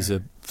 He was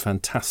a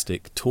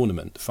fantastic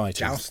tournament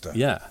fighter. Jouster.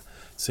 Yeah,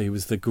 so he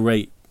was the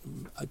great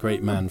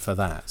man for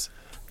that.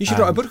 You should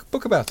write a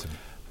book about him.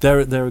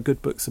 There are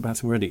good books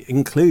about him already,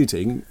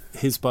 including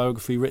his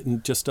biography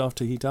written just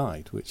after he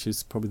died, which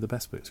is probably the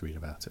best book to read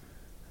about him.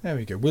 There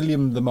we go.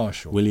 William the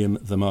Marshal. William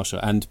the Marshal.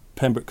 And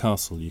Pembroke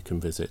Castle you can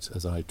visit,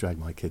 as I drag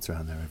my kids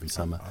around there every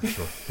summer, I'm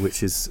sure.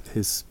 which is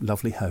his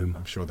lovely home.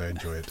 I'm sure they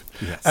enjoy it.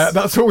 Yes.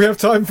 That's all we have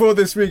time for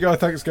this week. Our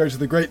thanks go to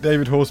the great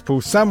David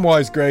Horspool,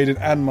 Samwise Graydon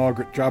and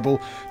Margaret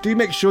Drabble. Do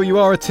make sure you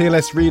are a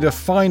TLS reader.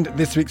 Find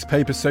this week's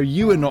paper so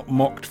you are not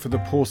mocked for the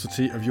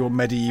paucity of your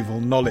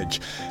medieval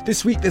knowledge.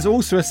 This week there's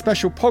also a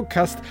special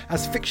podcast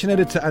as fiction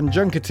editor and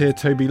junketeer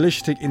Toby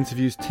Lishtig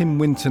interviews Tim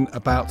Winton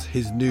about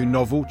his new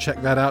novel.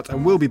 Check that out,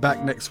 and we'll be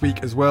back next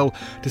week as well,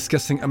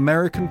 discussing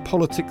American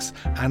politics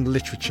and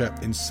literature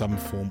in some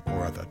form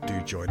or other. Do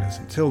join us.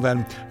 Until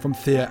then, from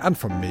Thea and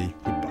from me,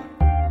 goodbye.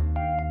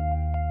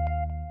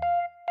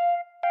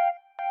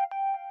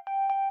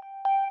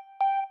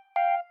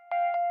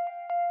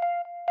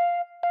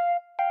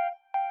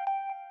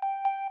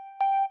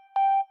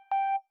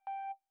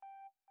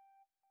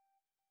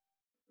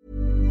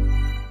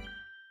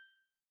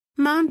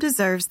 Mom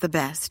deserves the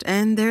best,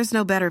 and there's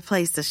no better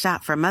place to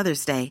shop for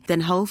Mother's Day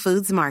than Whole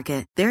Foods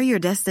Market. They're your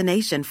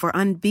destination for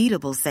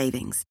unbeatable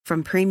savings,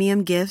 from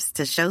premium gifts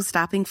to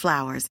show-stopping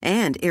flowers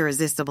and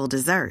irresistible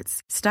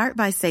desserts. Start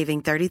by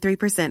saving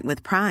 33%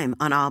 with Prime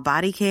on all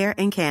body care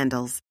and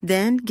candles.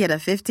 Then get a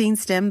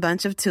 15-stem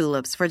bunch of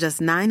tulips for just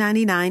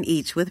 $9.99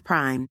 each with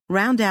Prime.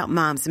 Round out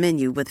Mom's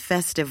menu with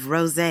festive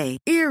rosé,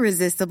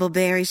 irresistible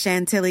berry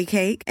chantilly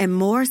cake, and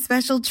more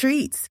special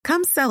treats.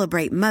 Come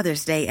celebrate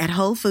Mother's Day at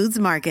Whole Foods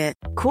Market.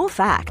 Cool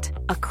fact,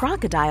 a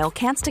crocodile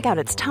can't stick out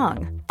its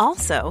tongue.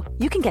 Also,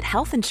 you can get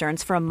health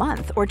insurance for a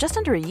month or just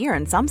under a year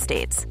in some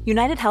states.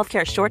 United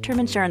Healthcare short-term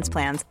insurance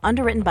plans,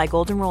 underwritten by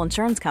Golden Rule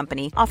Insurance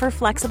Company, offer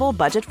flexible,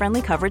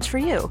 budget-friendly coverage for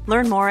you.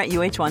 Learn more at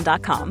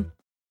uh1.com.